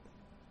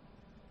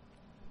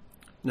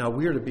 Now,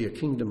 we are to be a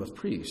kingdom of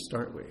priests,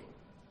 aren't we?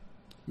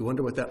 You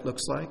wonder what that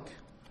looks like?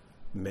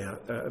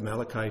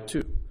 Malachi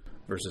 2,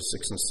 verses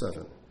 6 and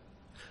 7.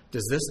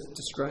 Does this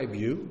describe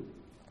you?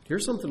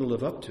 Here's something to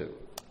live up to.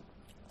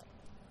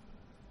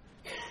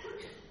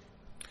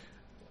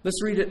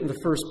 Let's read it in the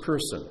first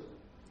person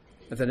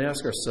and then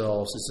ask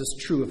ourselves, is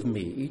this true of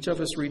me? Each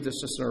of us read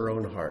this just in our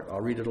own heart.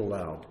 I'll read it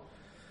aloud.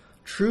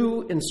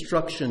 True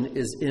instruction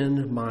is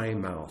in my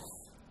mouth,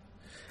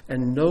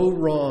 and no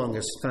wrong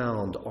is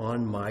found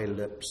on my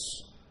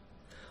lips.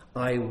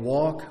 I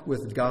walk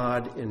with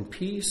God in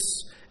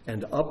peace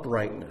and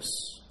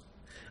uprightness,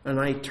 and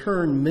I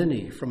turn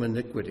many from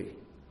iniquity.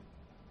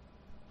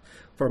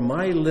 For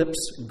my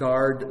lips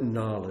guard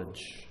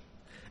knowledge,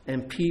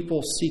 and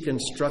people seek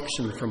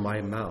instruction from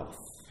my mouth,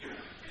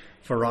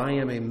 for I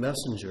am a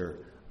messenger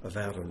of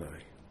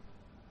Adonai.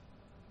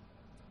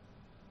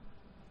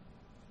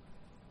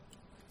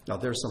 Now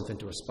there's something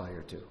to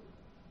aspire to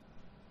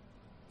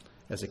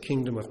as a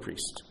kingdom of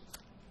priests.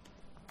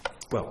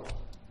 Well,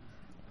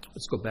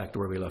 let's go back to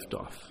where we left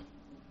off.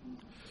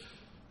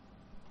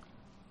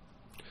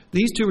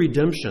 These two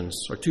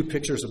redemptions are two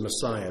pictures of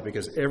Messiah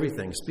because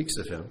everything speaks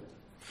of him.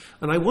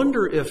 And I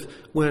wonder if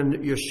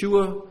when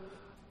Yeshua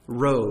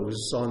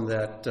rose on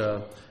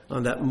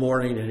that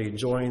morning and he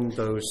joined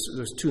those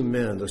two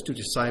men, those two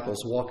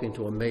disciples walking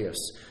to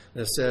Emmaus,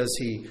 and it says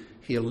he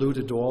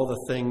alluded to all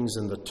the things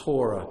in the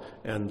Torah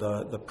and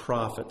the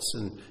prophets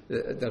and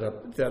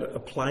that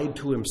applied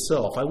to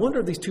himself. I wonder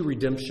if these two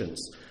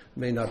redemptions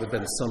may not have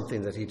been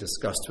something that he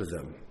discussed with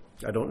them.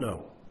 I don't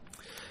know.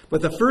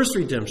 But the first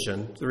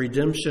redemption, the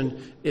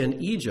redemption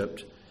in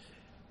Egypt,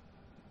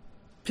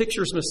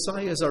 pictures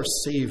Messiah as our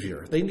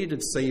Savior. They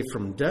needed saved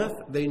from death.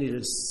 They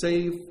needed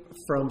saved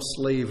from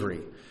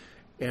slavery.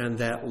 And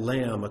that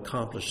lamb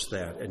accomplished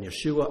that. And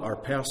Yeshua, our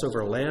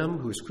Passover lamb,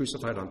 who is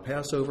crucified on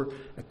Passover,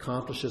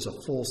 accomplishes a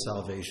full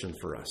salvation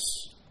for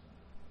us.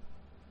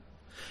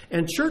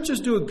 And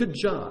churches do a good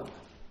job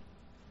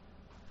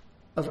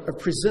of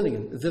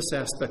presenting this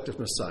aspect of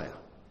Messiah.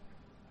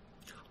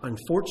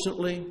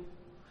 Unfortunately,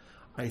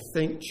 I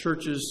think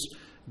churches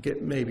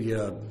get maybe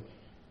a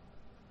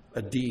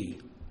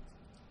D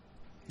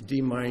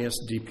minus,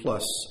 D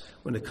plus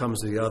when it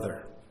comes to the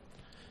other.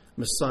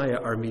 Messiah,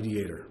 our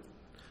mediator.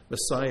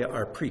 Messiah,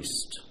 our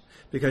priest.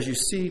 Because you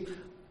see,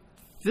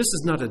 this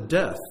is not a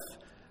death.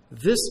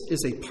 This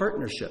is a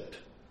partnership.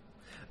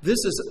 This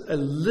is a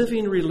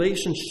living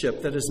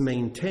relationship that is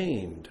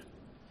maintained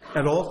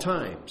at all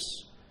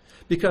times.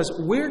 Because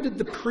where did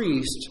the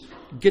priest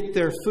get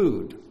their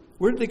food?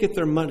 Where did they get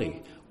their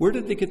money? Where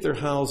did they get their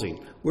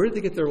housing? Where did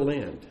they get their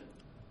land?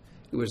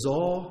 It was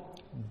all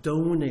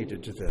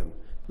donated to them.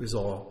 It was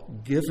all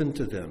given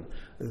to them.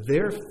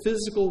 Their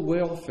physical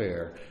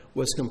welfare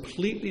was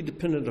completely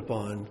dependent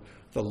upon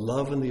the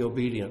love and the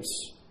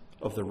obedience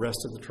of the rest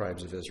of the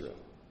tribes of Israel.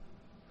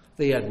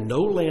 They had no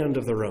land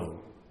of their own.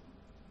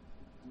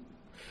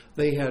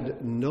 They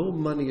had no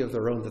money of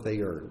their own that they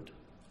earned.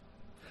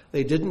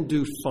 They didn't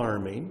do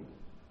farming.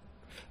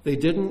 They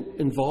didn't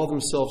involve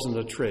themselves in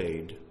a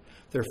trade.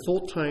 Their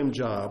full-time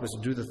job was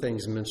to do the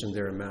things mentioned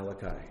there in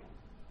Malachi.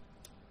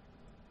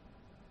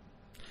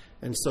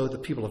 And so the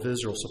people of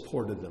Israel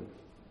supported them.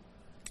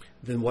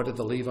 Then what did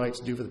the Levites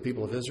do for the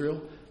people of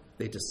Israel?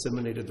 They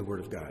disseminated the word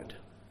of God.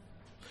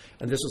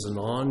 And this is an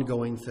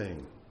ongoing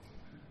thing,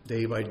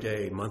 day by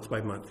day, month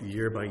by month,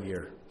 year by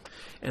year.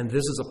 And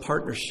this is a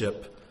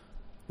partnership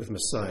with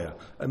Messiah.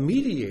 A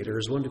mediator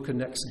is one who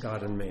connects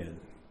God and man.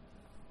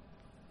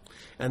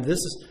 And this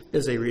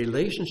is a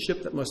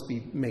relationship that must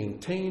be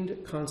maintained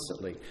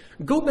constantly.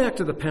 Go back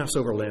to the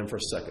Passover lamb for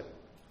a second.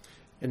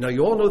 And now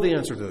you all know the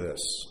answer to this.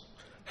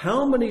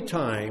 How many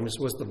times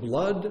was the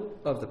blood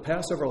of the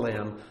Passover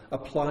lamb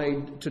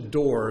applied to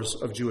doors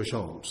of Jewish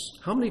homes?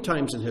 How many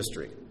times in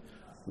history?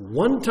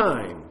 One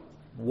time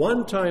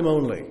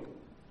only.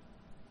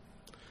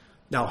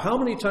 Now, how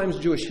many times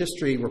in Jewish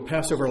history were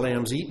Passover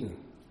lambs eaten?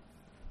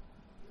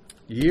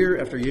 Year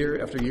after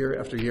year after year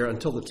after year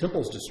until the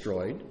temple's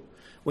destroyed.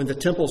 When the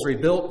temple's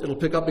rebuilt, it'll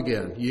pick up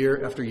again,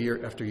 year after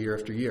year after year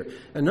after year.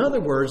 In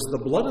other words, the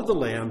blood of the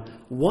lamb,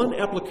 one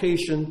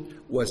application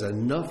was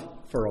enough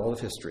for all of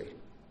history.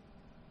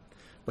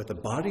 But the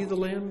body of the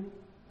lamb,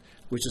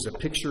 which is a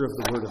picture of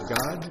the Word of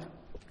God,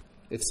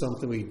 it's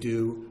something we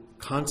do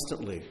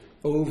constantly,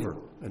 over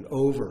and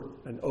over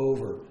and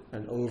over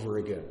and over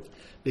again.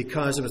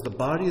 Because it was the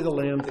body of the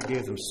lamb that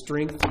gave them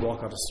strength to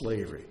walk out of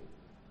slavery.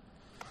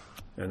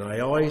 And I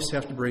always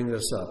have to bring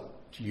this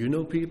up. Do you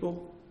know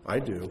people? I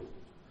do.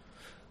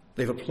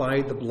 They've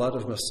applied the blood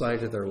of Messiah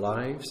to their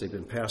lives. They've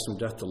been passed from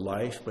death to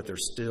life, but they're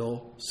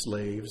still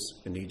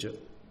slaves in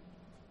Egypt.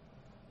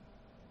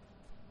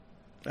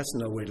 That's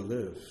no way to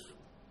live.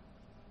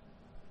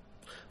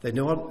 They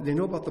know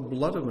about the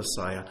blood of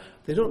Messiah.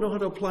 They don't know how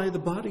to apply the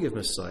body of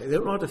Messiah. They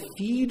don't know how to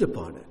feed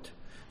upon it.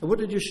 And what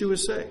did Yeshua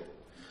say?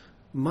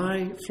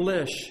 My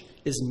flesh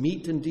is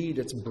meat indeed.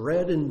 It's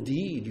bread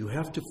indeed. You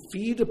have to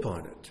feed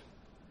upon it.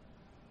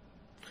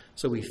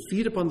 So we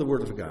feed upon the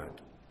Word of God.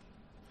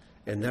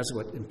 And that's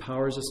what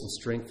empowers us and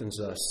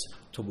strengthens us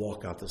to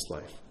walk out this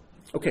life.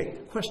 Okay,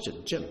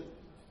 question, Jim.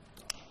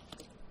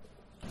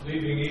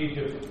 Leaving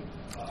Egypt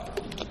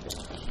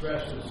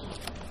stresses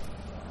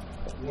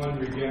one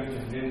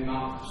redemption in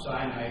Mount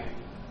Sinai.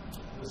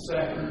 The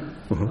second,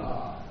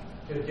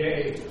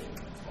 today,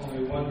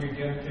 only one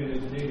redemption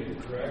is needed,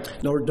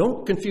 correct? No,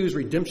 don't confuse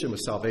redemption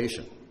with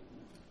salvation.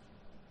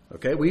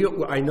 Okay,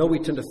 I know we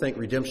tend to think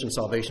redemption and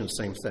salvation are the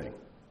same thing.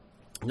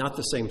 Not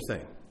the same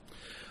thing.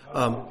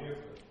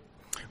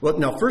 Well,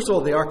 now, first of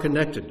all, they are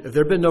connected. If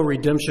there had been no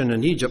redemption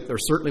in Egypt, there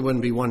certainly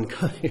wouldn't be one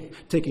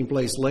taking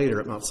place later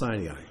at Mount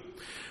Sinai.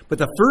 But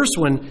the first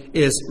one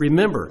is,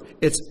 remember,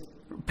 it's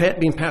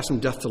being passed from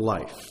death to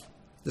life.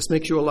 This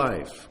makes you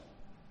alive.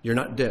 You're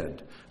not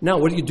dead. Now,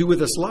 what do you do with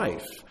this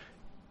life?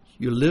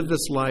 You live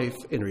this life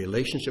in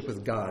relationship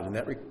with God, and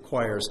that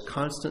requires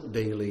constant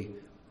daily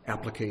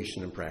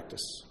application and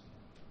practice.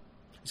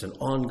 It's an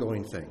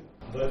ongoing thing.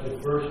 But the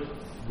first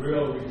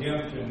real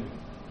redemption,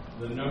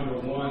 the number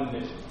one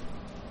that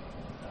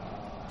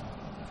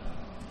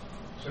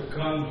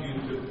succumbs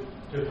you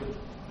to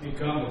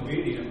become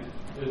obedient,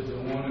 is the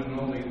one and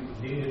only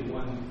needed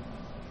one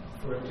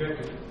for a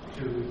ticket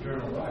to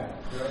eternal life,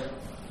 correct?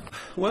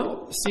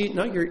 Well, see,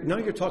 now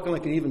you're talking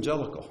like an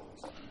evangelical.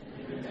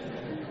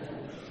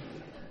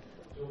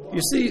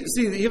 You see,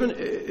 even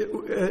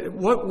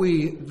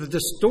the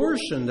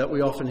distortion that we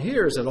often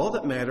hear is that all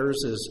that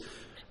matters is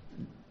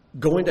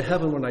going to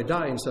heaven when I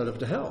die instead of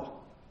to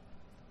hell.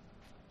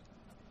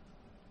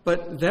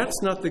 But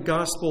that's not the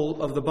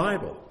gospel of the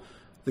Bible.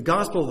 The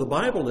gospel of the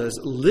Bible is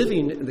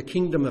living in the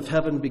kingdom of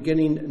heaven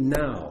beginning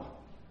now.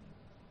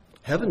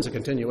 Heaven's a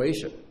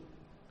continuation.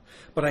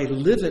 But I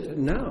live it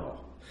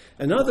now.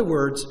 In other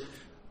words,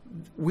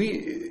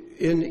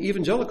 in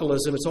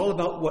evangelicalism, it's all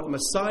about what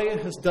Messiah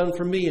has done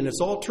for me, and it's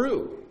all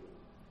true.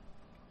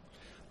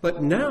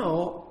 But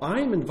now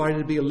I'm invited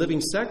to be a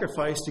living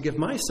sacrifice to give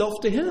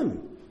myself to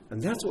Him.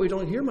 And that's what we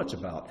don't hear much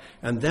about.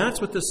 And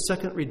that's what this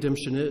second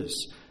redemption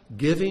is.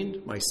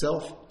 Giving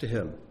myself to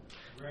Him.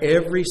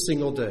 Every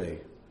single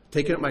day.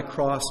 Taking up my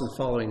cross and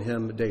following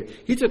Him daily.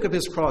 He took up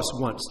His cross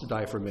once to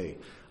die for me.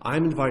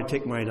 I'm invited to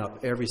take mine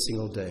up every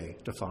single day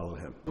to follow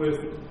Him.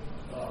 With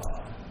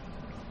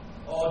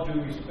all due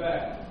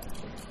respect,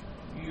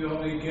 you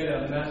only get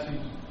a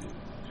message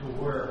to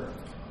where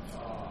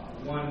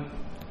one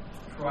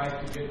tries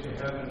to get to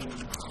heaven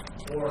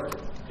or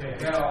to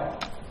hell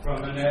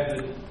from an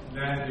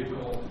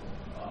evangelical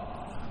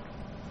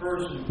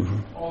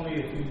person,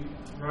 only if you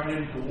run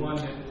into one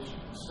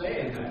that's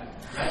saying that.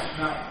 That's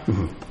not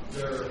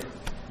their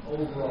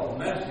overall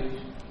message.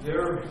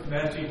 Their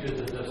message is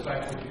a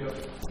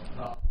discipleship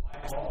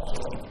life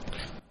also.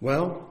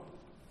 Well,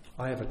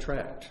 I have a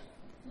tract.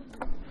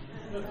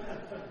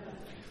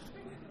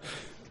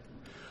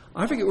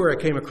 I forget where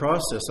I came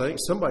across this. I think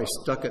somebody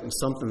stuck it in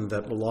something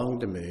that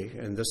belonged to me,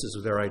 and this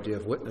is their idea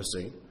of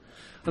witnessing.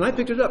 And I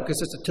picked it up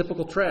because it's a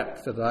typical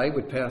tract that I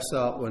would pass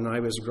out when I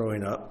was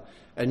growing up.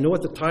 And know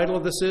what the title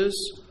of this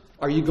is?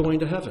 Are You Going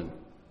to Heaven?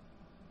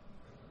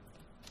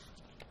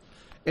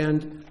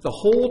 And the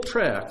whole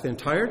tract, the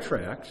entire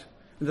tract,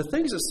 and the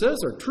things it says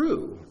are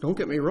true, don't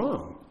get me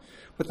wrong.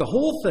 But the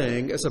whole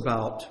thing is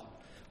about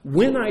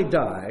when I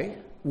die,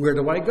 where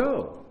do I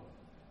go?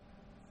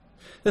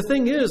 The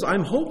thing is,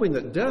 I'm hoping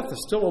that death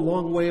is still a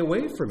long way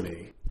away from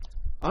me.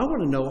 I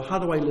want to know, how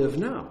do I live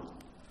now?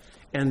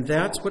 And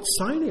that's what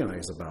Sinai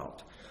is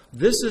about.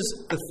 This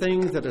is the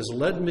thing that has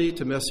led me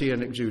to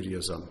Messianic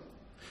Judaism.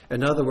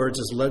 In other words,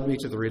 has led me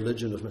to the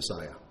religion of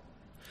Messiah.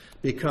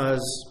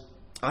 Because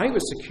I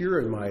was secure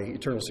in my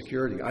eternal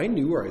security. I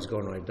knew where I was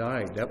going when I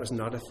died. That was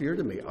not a fear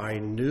to me. I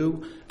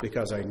knew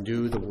because I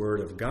knew the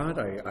Word of God.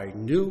 I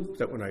knew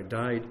that when I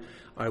died,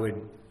 I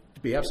would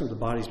be absent of the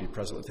bodies, be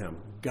present with Him.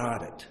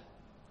 Got it.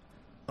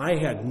 I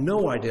had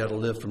no idea how to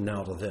live from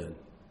now to then.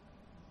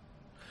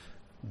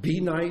 Be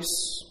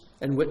nice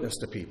and witness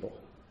to people.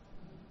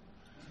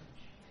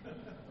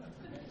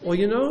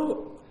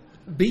 Well,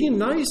 being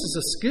nice is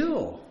a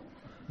skill.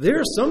 There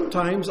are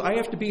sometimes I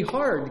have to be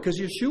hard because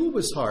Yeshua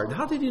was hard.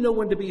 How did he know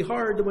when to be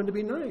hard and when to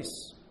be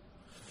nice?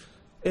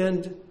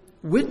 And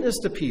witness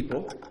to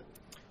people.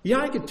 Yeah,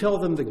 I could tell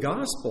them the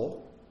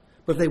gospel,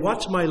 but if they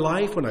watched my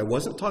life when I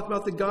wasn't talking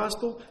about the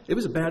gospel, it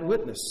was a bad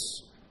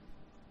witness.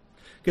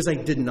 Because I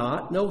did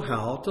not know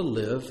how to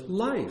live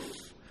life.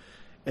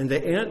 And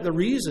the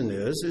reason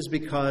is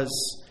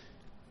because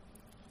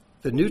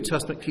the New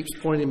Testament keeps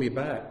pointing me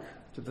back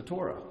to the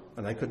Torah.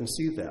 And I couldn't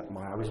see that.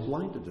 I was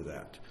blinded to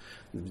that.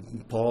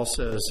 Paul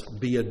says,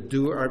 be a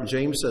doer.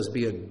 James says,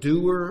 be a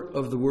doer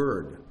of the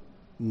word,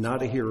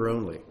 not a hearer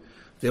only.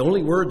 The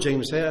only word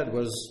James had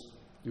was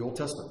the Old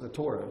Testament, the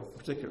Torah in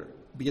particular.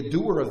 Be a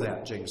doer of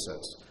that, James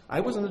says. I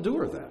wasn't a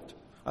doer of that.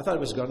 I thought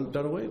it was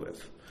done away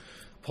with.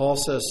 Paul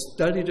says,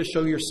 study to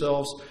show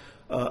yourselves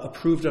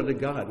approved unto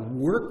God,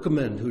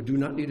 workmen who do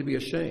not need to be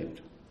ashamed.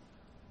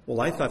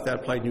 Well, I thought that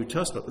applied New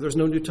Testament, but there's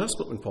no New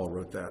Testament when Paul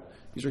wrote that.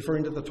 He's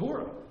referring to the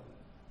Torah.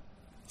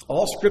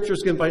 All Scripture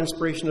is given by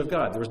inspiration of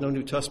God. There was no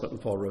New Testament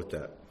when Paul wrote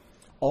that.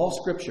 All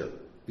Scripture,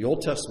 the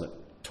Old Testament,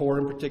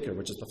 Torah in particular,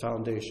 which is the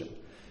foundation,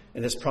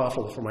 and it's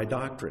profitable for my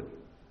doctrine.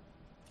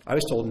 I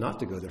was told not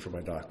to go there for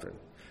my doctrine.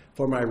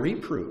 For my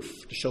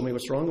reproof, to show me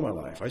what's wrong in my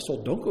life. I was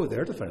told, don't go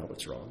there to find out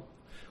what's wrong.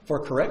 For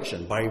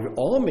correction, by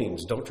all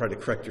means, don't try to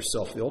correct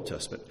yourself in the Old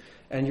Testament.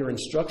 And your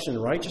instruction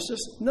in righteousness,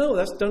 no,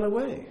 that's done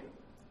away.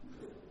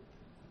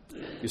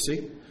 You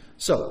see?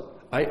 So,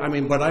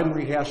 but I'm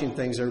rehashing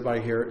things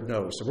everybody here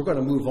knows. So we're going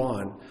to move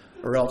on,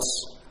 or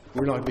else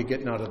we're not going to be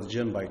getting out of the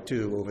gym by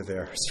 2 over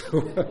there.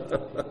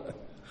 So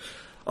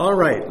all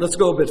right, let's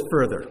go a bit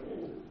further.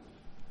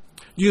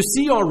 Do you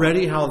see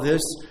already how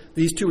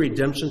these two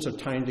redemptions are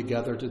tying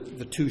together to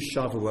the 2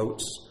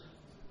 Shavuots?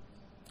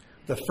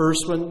 The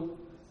first one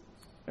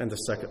and the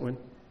second one.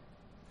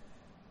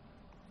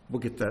 We'll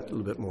get that a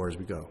little bit more as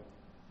we go.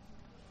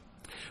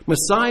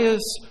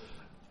 Messiah's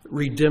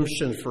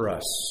redemption for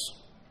us.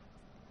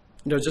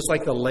 Just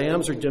like the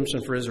lamb's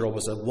redemption for Israel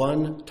was a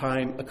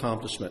one-time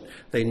accomplishment.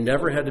 They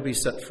never had to be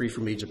set free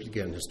from Egypt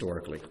again,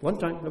 historically. One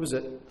time, that was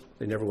it.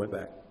 They never went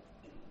back.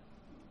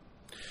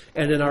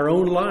 And in our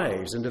own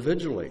lives,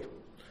 individually,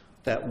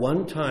 that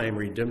one-time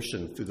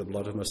redemption through the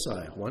blood of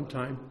Messiah. One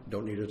time,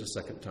 don't need it a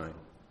second time.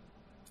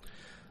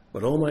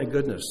 But oh my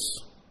goodness,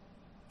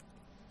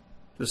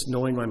 this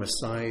knowing my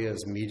Messiah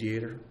as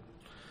mediator,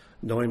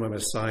 knowing my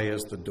Messiah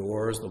as the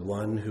door, as the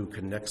one who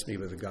connects me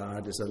with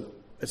God,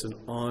 it's an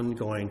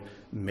ongoing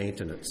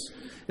maintenance.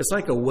 It's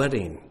like a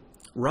wedding.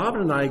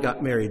 Robin and I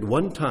got married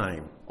one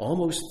time,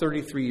 almost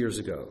 33 years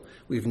ago.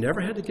 We've never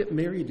had to get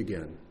married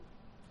again.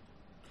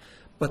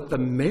 But the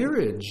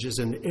marriage is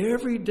an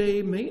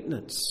everyday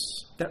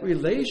maintenance. That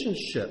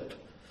relationship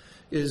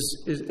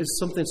is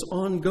something that's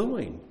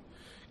ongoing.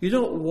 You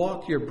don't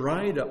walk your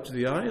bride up to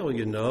the aisle, and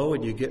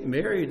you get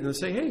married and they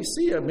say, hey,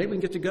 see ya, maybe we can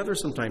get together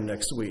sometime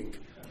next week.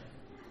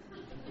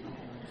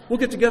 We'll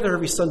get together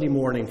every Sunday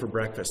morning for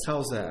breakfast.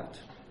 How's that?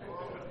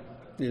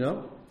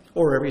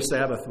 Or every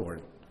Sabbath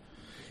morning.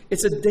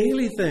 It's a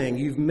daily thing.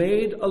 You've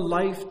made a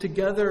life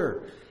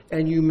together,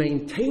 and you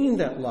maintain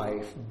that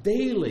life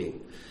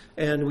daily,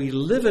 and we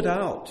live it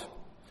out.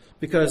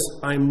 Because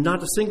I'm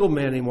not a single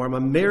man anymore. I'm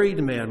a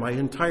married man. My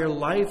entire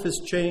life has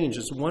changed.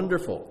 It's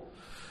wonderful.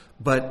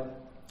 But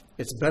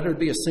it's better to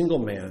be a single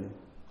man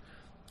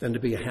than to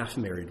be a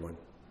half-married one.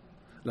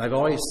 And I've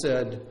always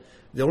said,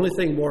 the only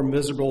thing more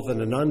miserable than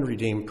an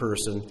unredeemed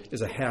person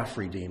is a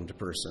half-redeemed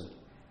person.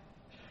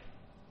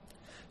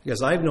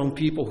 Because I've known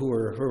people who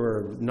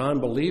are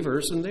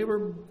non-believers, and they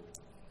were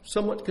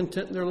somewhat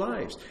content in their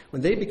lives.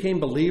 When they became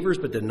believers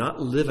but did not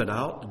live it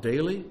out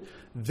daily,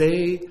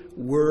 they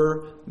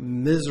were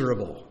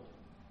miserable.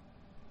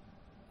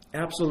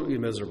 Absolutely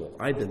miserable.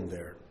 I've been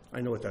there.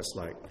 I know what that's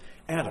like.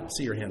 Adam,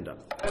 see your hand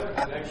up. I have a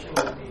connection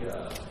with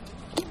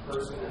the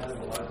person that has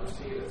the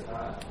leprosy. It's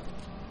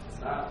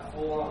not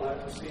full-on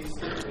leprosy.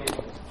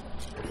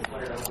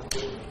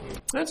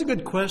 That's a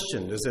good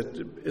question. Is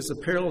the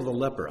parallel of the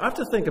leper? I have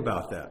to think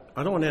about that.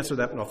 I don't want to answer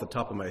that one off the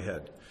top of my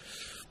head.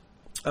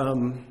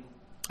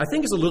 I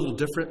think it's a little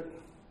different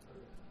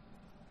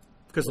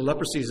because the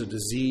leprosy is a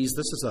disease.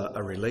 This is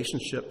a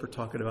relationship we're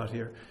talking about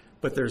here,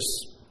 but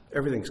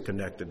everything's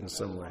connected in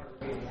some way.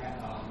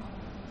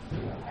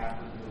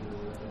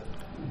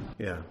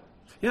 Yeah,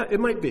 it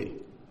might be.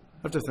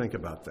 I have to think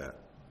about that.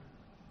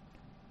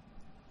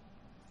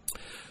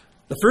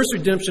 The first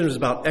redemption is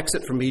about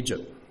exit from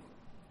Egypt.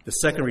 The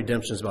The second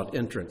redemption is about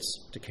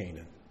entrance to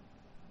Canaan.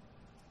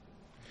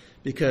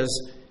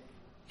 Because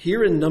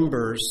here in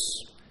Numbers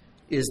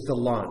is the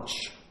launch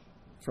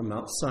from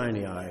Mount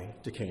Sinai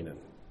to Canaan.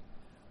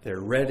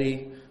 They're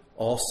ready.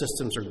 All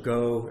systems are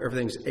go.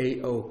 Everything's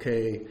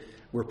A-OK.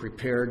 We're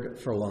prepared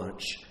for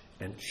launch.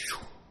 And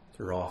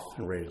they're off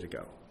and ready to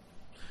go.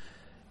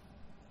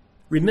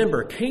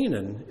 Remember,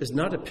 Canaan is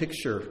not a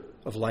picture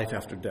of life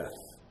after death.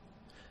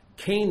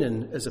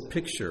 Canaan is a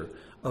picture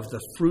of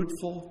the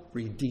fruitful,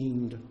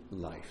 redeemed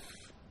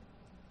life.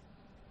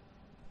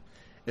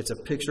 It's a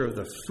picture of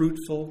the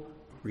fruitful,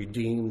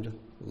 redeemed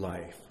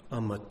life,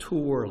 a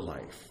mature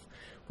life,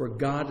 where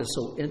God is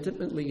so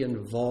intimately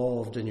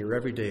involved in your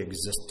everyday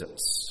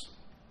existence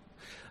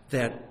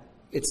that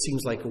it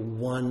seems like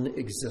one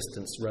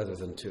existence rather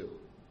than two.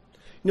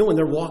 You know, when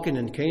they're walking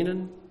in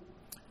Canaan,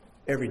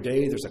 every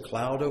day there's a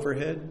cloud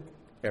overhead,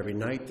 every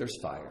night there's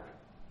fire.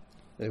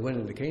 They went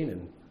into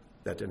Canaan,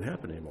 that didn't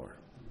happen anymore.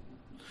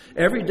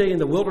 Every day in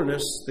the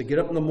wilderness, they get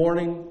up in the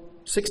morning,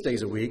 6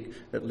 days a week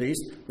at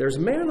least, there's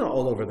manna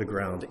all over the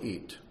ground to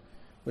eat.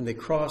 When they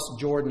cross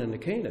Jordan into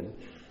Canaan,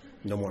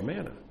 no more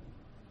manna.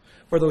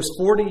 For those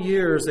 40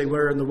 years they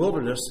were in the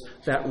wilderness,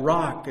 that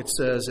rock, it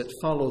says, it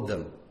followed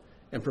them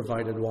and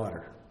provided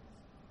water.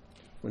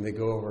 When they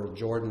go over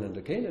Jordan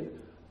into Canaan,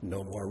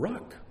 no more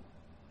rock.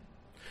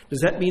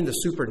 Does that mean the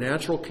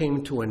supernatural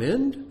came to an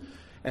end?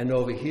 And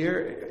over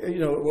here,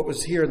 what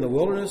was here in the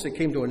wilderness, it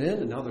came to an end,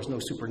 and now there's no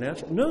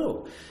supernatural?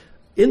 No.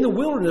 In the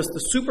wilderness, the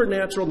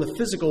supernatural and the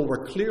physical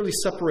were clearly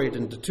separated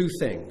into two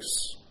things.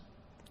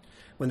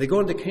 When they go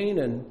into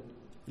Canaan,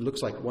 it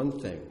looks like one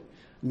thing.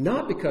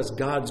 Not because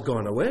God's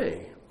gone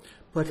away,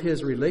 but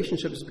his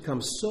relationship has become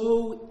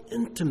so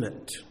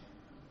intimate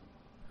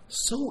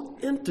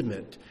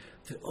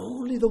that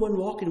only the one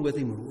walking with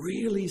him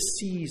really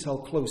sees how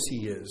close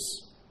he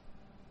is.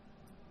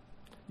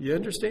 You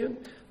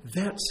understand?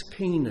 That's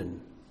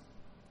Canaan.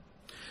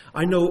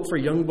 I know for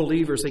young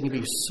believers, they can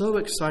be so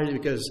excited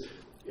because,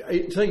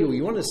 I tell you,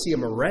 you want to see a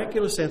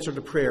miraculous answer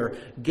to prayer,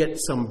 get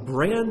some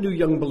brand new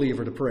young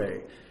believer to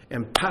pray.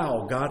 And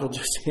pow, God will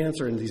just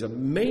answer in these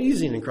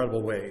amazing,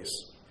 incredible ways.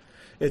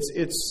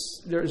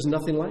 There's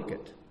nothing like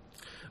it.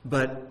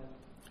 But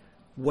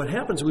what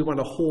happens, we want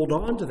to hold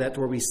on to that to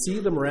where we see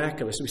the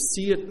miraculous. We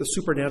see it, the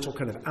supernatural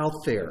kind of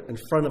out there in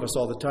front of us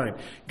all the time.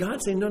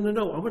 God's saying, no,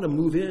 I want to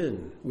move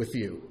in with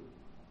you.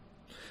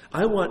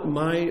 I want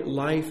my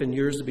life and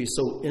yours to be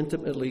so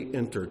intimately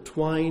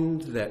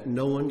intertwined that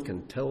no one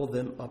can tell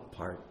them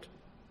apart.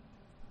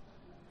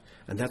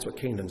 And that's what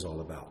Canaan's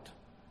all about.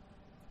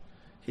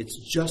 It's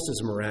just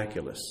as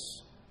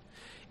miraculous.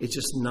 It's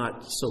just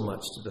not so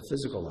much to the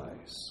physical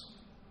eyes.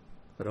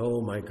 But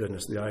oh my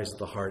goodness, the eyes of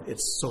the heart,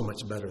 it's so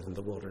much better than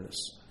the wilderness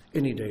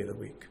any day of the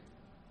week.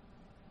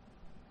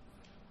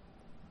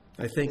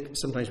 I think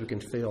sometimes we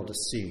can fail to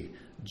see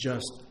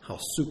just how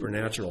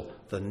supernatural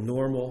the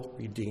normal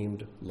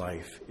redeemed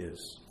life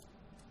is.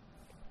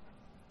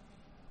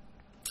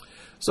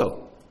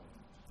 So,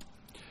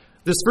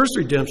 this first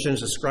redemption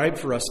is described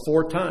for us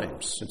 4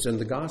 times. It's in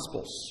the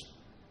Gospels.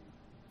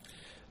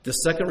 The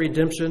second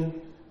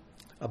redemption,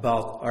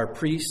 about our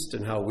priest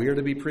and how we are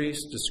to be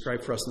priests,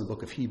 described for us in the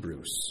book of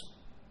Hebrews.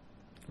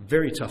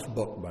 Very tough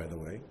book, by the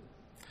way.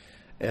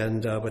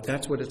 But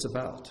that's what it's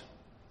about.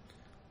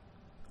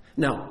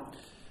 Now,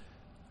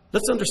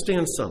 let's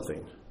understand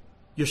something.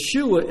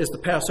 Yeshua is the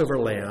Passover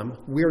lamb.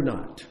 We're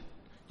not.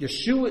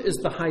 Yeshua is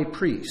the high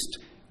priest.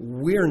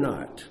 We're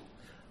not.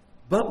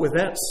 But with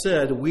that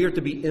said, we are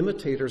to be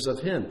imitators of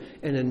him.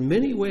 And in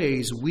many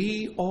ways,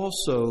 we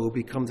also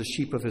become the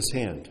sheep of his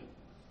hand.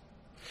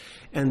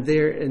 And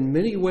there, in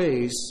many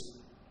ways,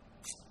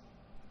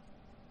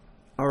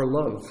 our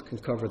love can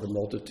cover the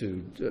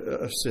multitude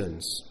of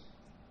sins.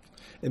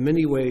 In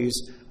many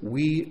ways,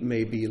 we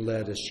may be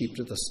led as sheep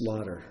to the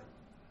slaughter,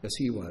 as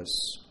he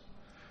was.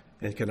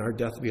 And can our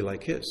death be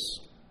like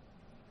his?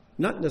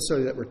 Not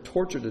necessarily that we're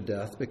tortured to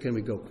death, but can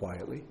we go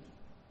quietly?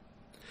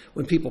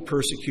 When people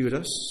persecute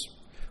us,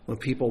 when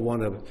people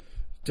want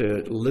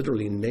to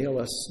literally nail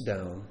us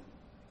down,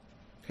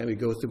 can we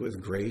go through it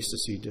with grace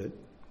as he did,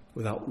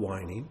 without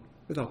whining,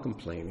 without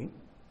complaining,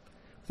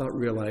 without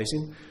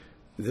realizing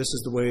this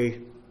is the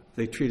way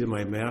they treated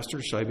my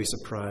master? Should I be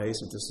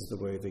surprised if this is the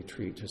way they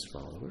treat his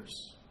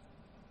followers?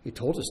 He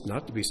told us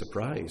not to be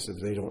surprised if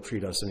they don't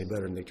treat us any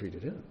better than they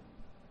treated him.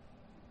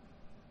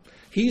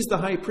 He's the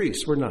high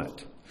priest. We're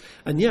not.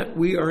 And yet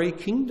we are a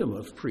kingdom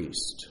of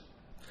priests.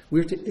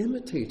 We're to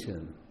imitate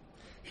him.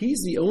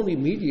 He's the only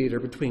mediator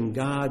between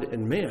God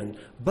and man.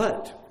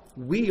 But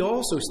we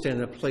also stand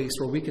in a place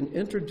where we can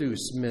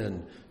introduce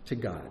men to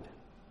God.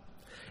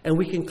 And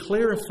we can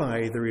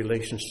clarify the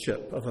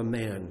relationship of a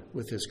man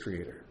with his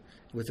Creator,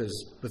 with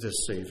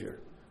his Savior.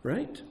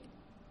 Right?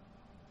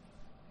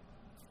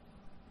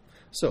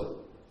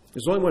 So,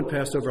 there's only one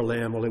Passover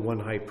lamb, only one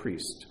high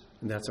priest,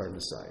 and that's our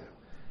Messiah.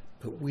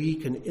 But we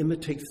can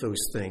imitate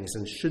those things,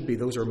 and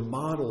those are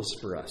models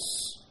for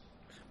us.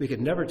 We could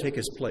never take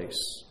his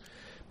place,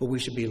 but we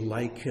should be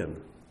like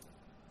him.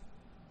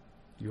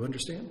 Do you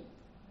understand?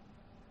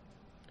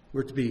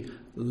 We're to be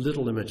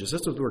little images.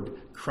 That's what the word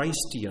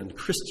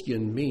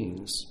Christian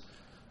means.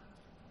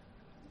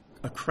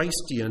 A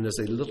Christian is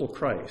a little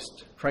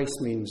Christ. Christ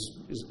means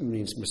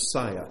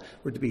Messiah.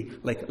 We're to be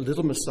like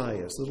little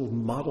Messiahs, little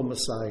model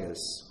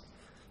Messiahs.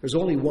 There's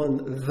only one,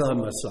 the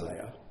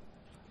Messiah.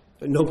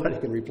 And nobody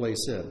can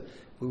replace him.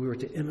 But we were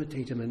to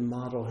imitate him and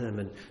model him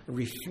and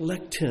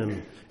reflect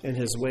him in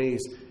his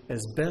ways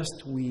as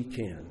best we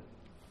can.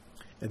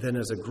 And then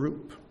as a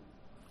group,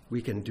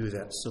 we can do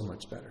that so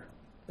much better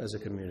as a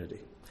community.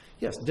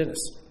 Yes, Dennis.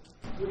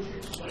 Would you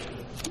explain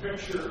the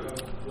picture of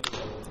the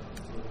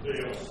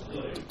veiled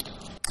slave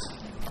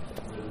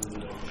in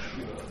the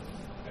Shiva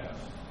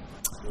asked?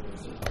 What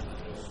is it? The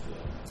veiled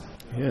slave?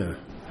 Yeah.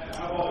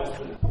 I've always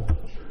been told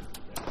that church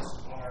is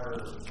our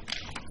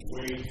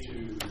way to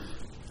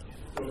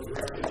go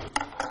directly.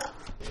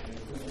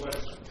 And from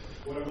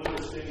what I'm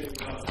understanding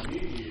about the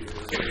mediator,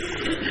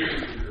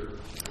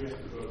 we have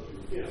to go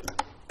through him.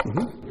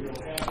 Mm-hmm. We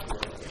don't have to.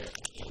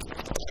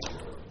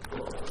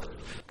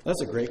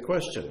 That's a great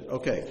question.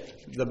 Okay,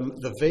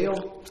 the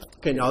veil.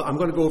 Okay, now I'm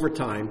going to go over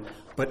time,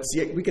 but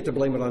see, we get to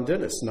blame it on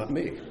Dennis, not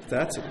me.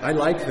 I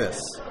like this.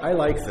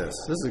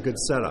 This is a good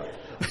setup.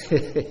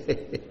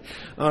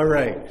 All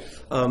right,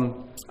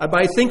 but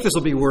I think this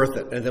will be worth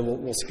it, and then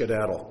we'll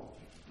skedaddle.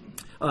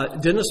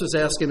 Dennis was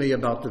asking me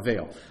about the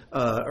veil,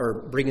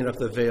 or bringing up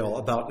the veil,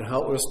 about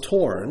how it was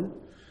torn,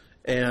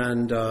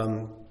 and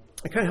kind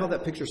of how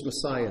that pictures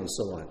Messiah and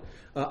so on.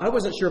 I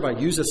wasn't sure if I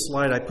used this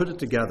slide. I put it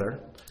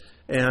together.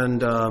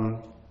 And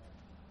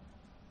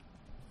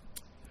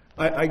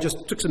I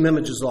just took some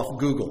images off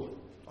Google.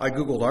 I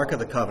Googled Ark of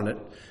the Covenant,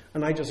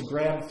 and I just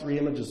grabbed 3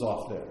 images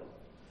off there.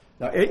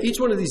 Now, each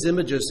one of these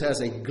images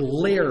has a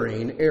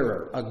glaring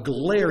error.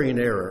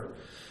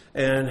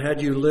 And had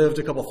you lived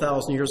a couple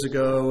thousand years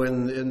ago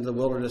in the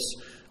wilderness,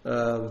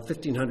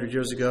 1,500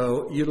 years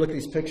ago, you'd look at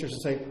these pictures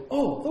and say,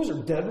 oh, those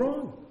are dead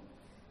wrong.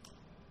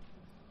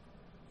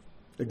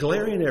 A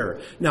glaring error.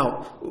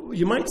 Now,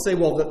 you might say,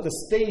 well, the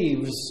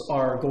staves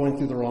are going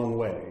through the wrong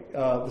way.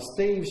 The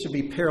staves should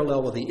be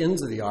parallel with the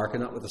ends of the ark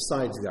and not with the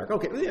sides of the ark.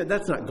 Okay, yeah,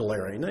 that's not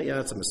glaring. Yeah,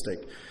 that's a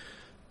mistake.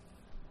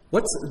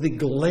 What's the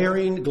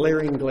glaring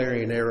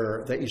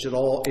error that you should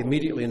all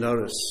immediately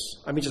notice?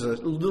 I mean, just a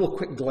little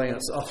quick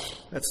glance. Oh,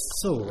 that's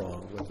so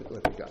wrong with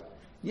what we got.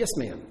 Yes,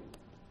 ma'am.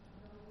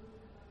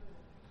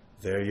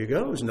 There you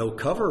go. There's no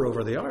cover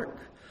over the ark.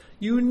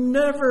 You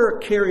never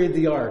carried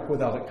the ark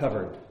without it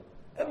covered.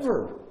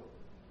 Ever.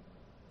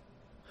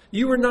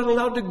 You were not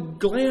allowed to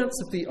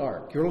glance at the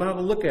ark. You're allowed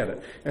to look at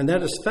it. And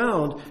that is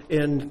found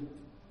in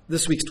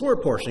this week's Torah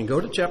portion. Go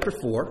to chapter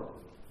 4.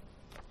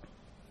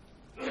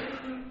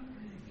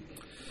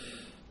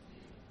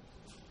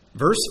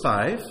 Verse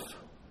 5.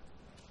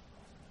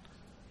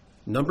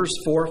 Numbers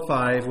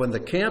 4:5. When the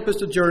camp is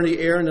to journey,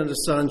 Aaron and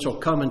his son shall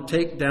come and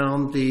take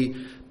down the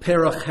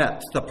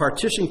parachet, the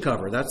partition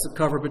cover. That's the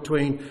cover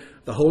between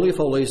the Holy of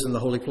Holies and the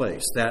holy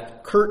place.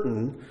 That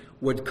curtain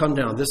would come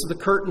down. This is the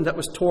curtain that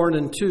was torn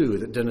in two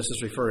that Dennis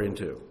is referring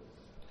to.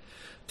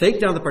 Take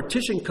down the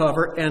partition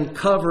cover and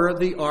cover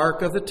the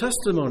ark of the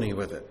testimony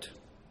with it.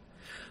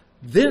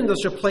 Then thou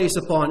shalt place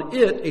upon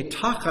it a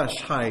tachash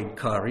hide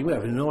covering. We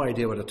have no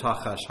idea what a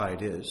tachash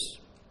hide is.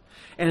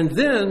 And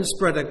then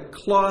spread a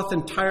cloth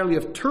entirely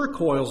of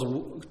turquoise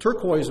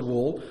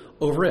wool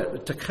over it,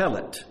 a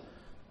techelet.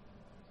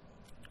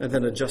 And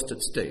then adjust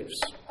its staves.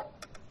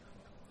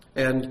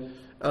 And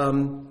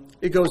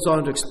it goes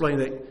on to explain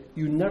that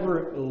you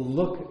never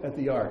look at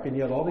the ark, and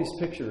yet all these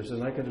pictures,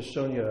 and I could have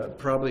shown you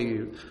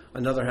probably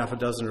another half a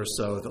dozen or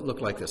so that look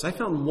like this. I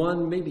found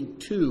 1, maybe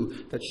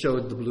 2 that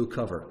showed the blue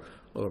cover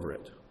over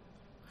it.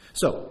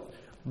 So,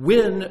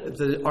 when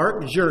the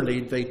ark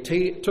journeyed, they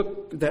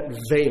took that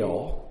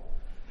veil,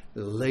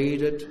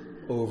 laid it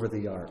over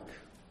the ark.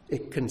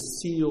 It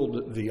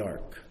concealed the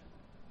ark.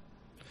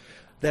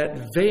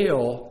 That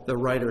veil, the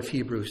writer of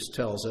Hebrews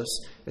tells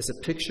us, is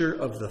a picture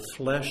of the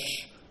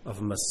flesh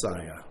of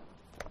Messiah.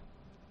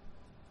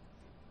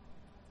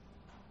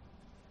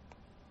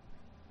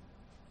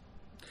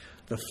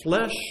 The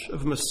flesh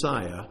of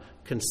Messiah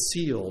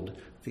concealed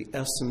the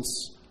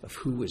essence of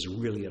who is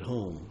really at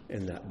home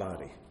in that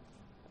body.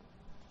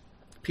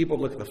 People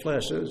look at the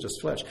flesh, it was just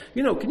flesh.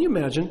 You know, can you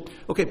imagine?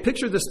 Okay,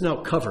 picture this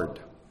now covered.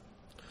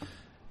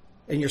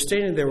 And you're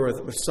standing there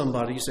with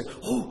somebody, you say,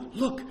 oh,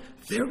 look,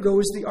 there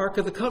goes the Ark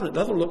of the Covenant.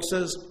 The other look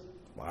says,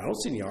 well, I don't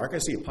see any ark, I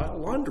see a pile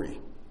of laundry.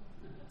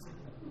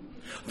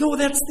 No,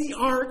 that's the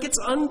ark, it's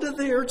under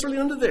there, it's really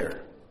under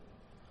there.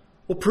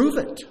 Well, prove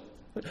it.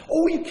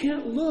 Oh, you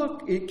can't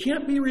look, it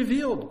can't be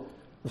revealed.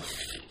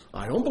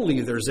 I don't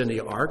believe there's any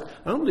ark.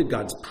 I don't believe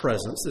God's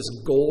presence, this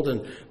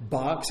golden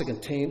box that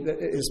contains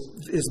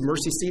his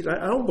mercy seat.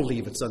 I don't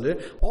believe it's under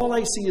there. All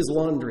I see is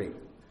laundry.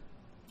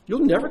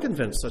 You'll never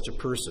convince such a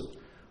person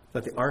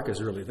that the ark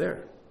is really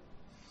there.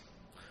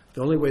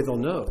 The only way they'll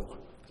know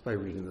is by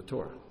reading the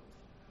Torah.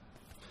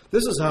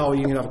 This is how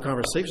you can have a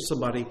conversation with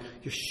somebody.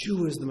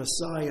 Yeshua is the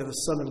Messiah, the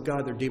Son of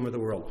God, the Redeemer of the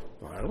world.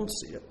 Well, I don't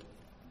see it.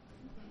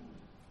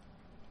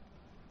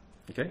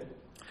 Okay?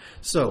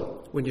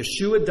 So, when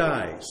Yeshua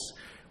dies,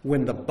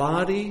 When the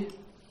body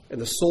and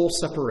the soul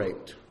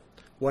separate,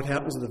 what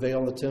happens to the veil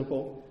in the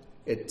temple?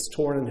 It's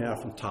torn in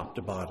half from top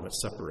to bottom. It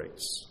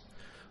separates.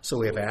 So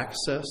we have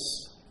access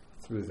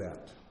through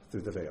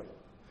the veil.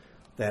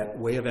 That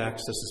way of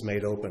access is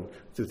made open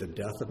through the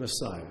death of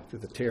Messiah, through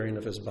the tearing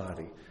of his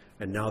body.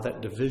 And now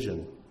that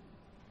division,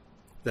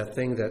 that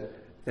thing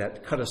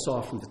that cut us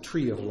off from the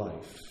tree of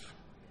life.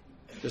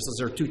 Just as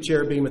there are two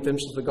cherubim at the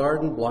entrance of the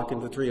garden blocking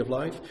the tree of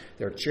life,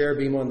 there are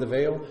cherubim on the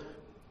veil.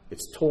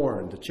 It's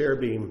torn. The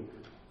cherubim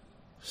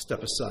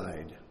step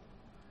aside.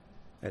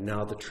 And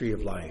now the tree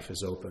of life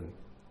is open.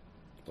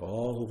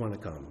 All who want to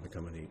come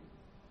and eat.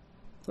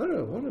 What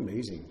an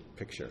amazing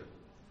picture.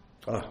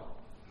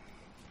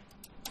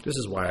 This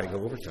is why I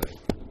go overtime.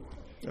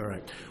 All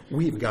right.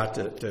 We've got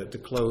to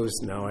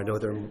close now. I know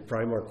there are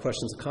probably more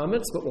questions and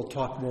comments, but we'll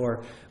talk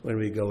more when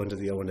we go into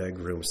the O&Egg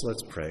room. So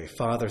let's pray.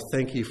 Father,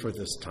 thank you for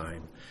this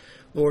time.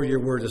 Lord,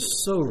 your word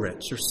is so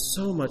rich. There's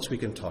so much we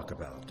can talk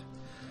about.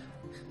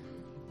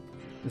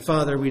 And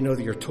Father, we know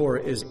that your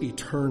Torah is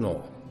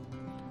eternal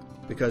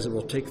because it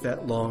will take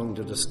that long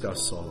to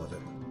discuss all of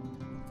it.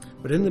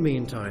 But in the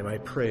meantime, I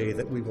pray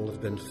that we will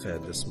have been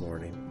fed this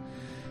morning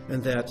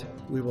and that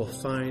we will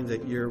find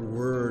that your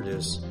word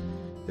is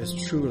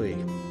truly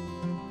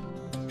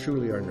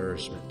our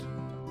nourishment.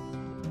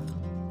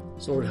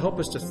 So Lord, help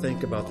us to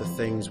think about the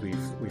things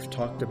we've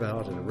talked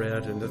about and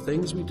read and the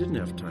things we didn't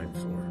have time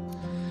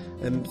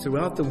for. And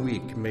throughout the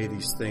week, may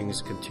these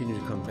things continue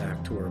to come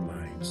back to our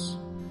minds.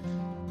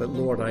 But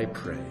Lord, I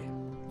pray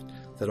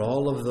that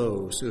all of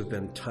those who have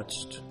been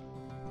touched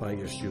by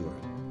Yeshua,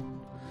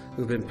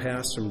 who have been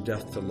passed from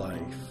death to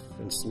life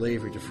and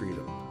slavery to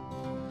freedom,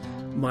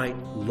 might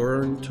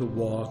learn to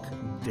walk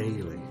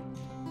daily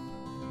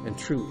in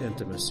true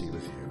intimacy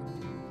with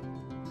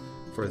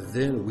you. For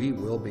then we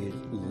will be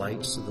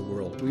lights of the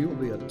world. We will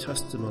be a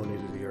testimony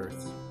to the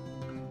earth.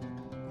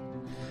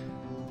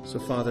 So,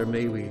 Father,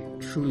 may we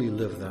truly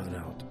live that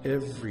out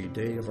every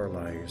day of our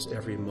lives,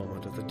 every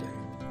moment of the day.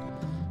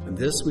 And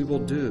this we will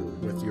do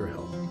with your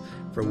help.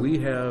 For we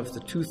have the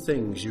two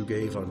things you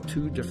gave on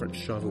two different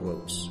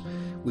Shavuots.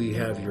 We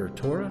have your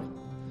Torah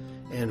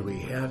and we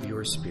have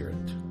your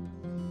Spirit.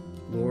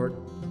 Lord,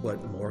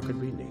 what more could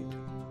we need?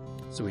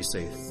 So we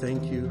say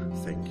thank you,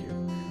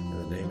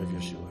 in the name of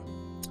Yeshua.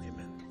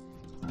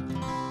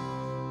 Amen.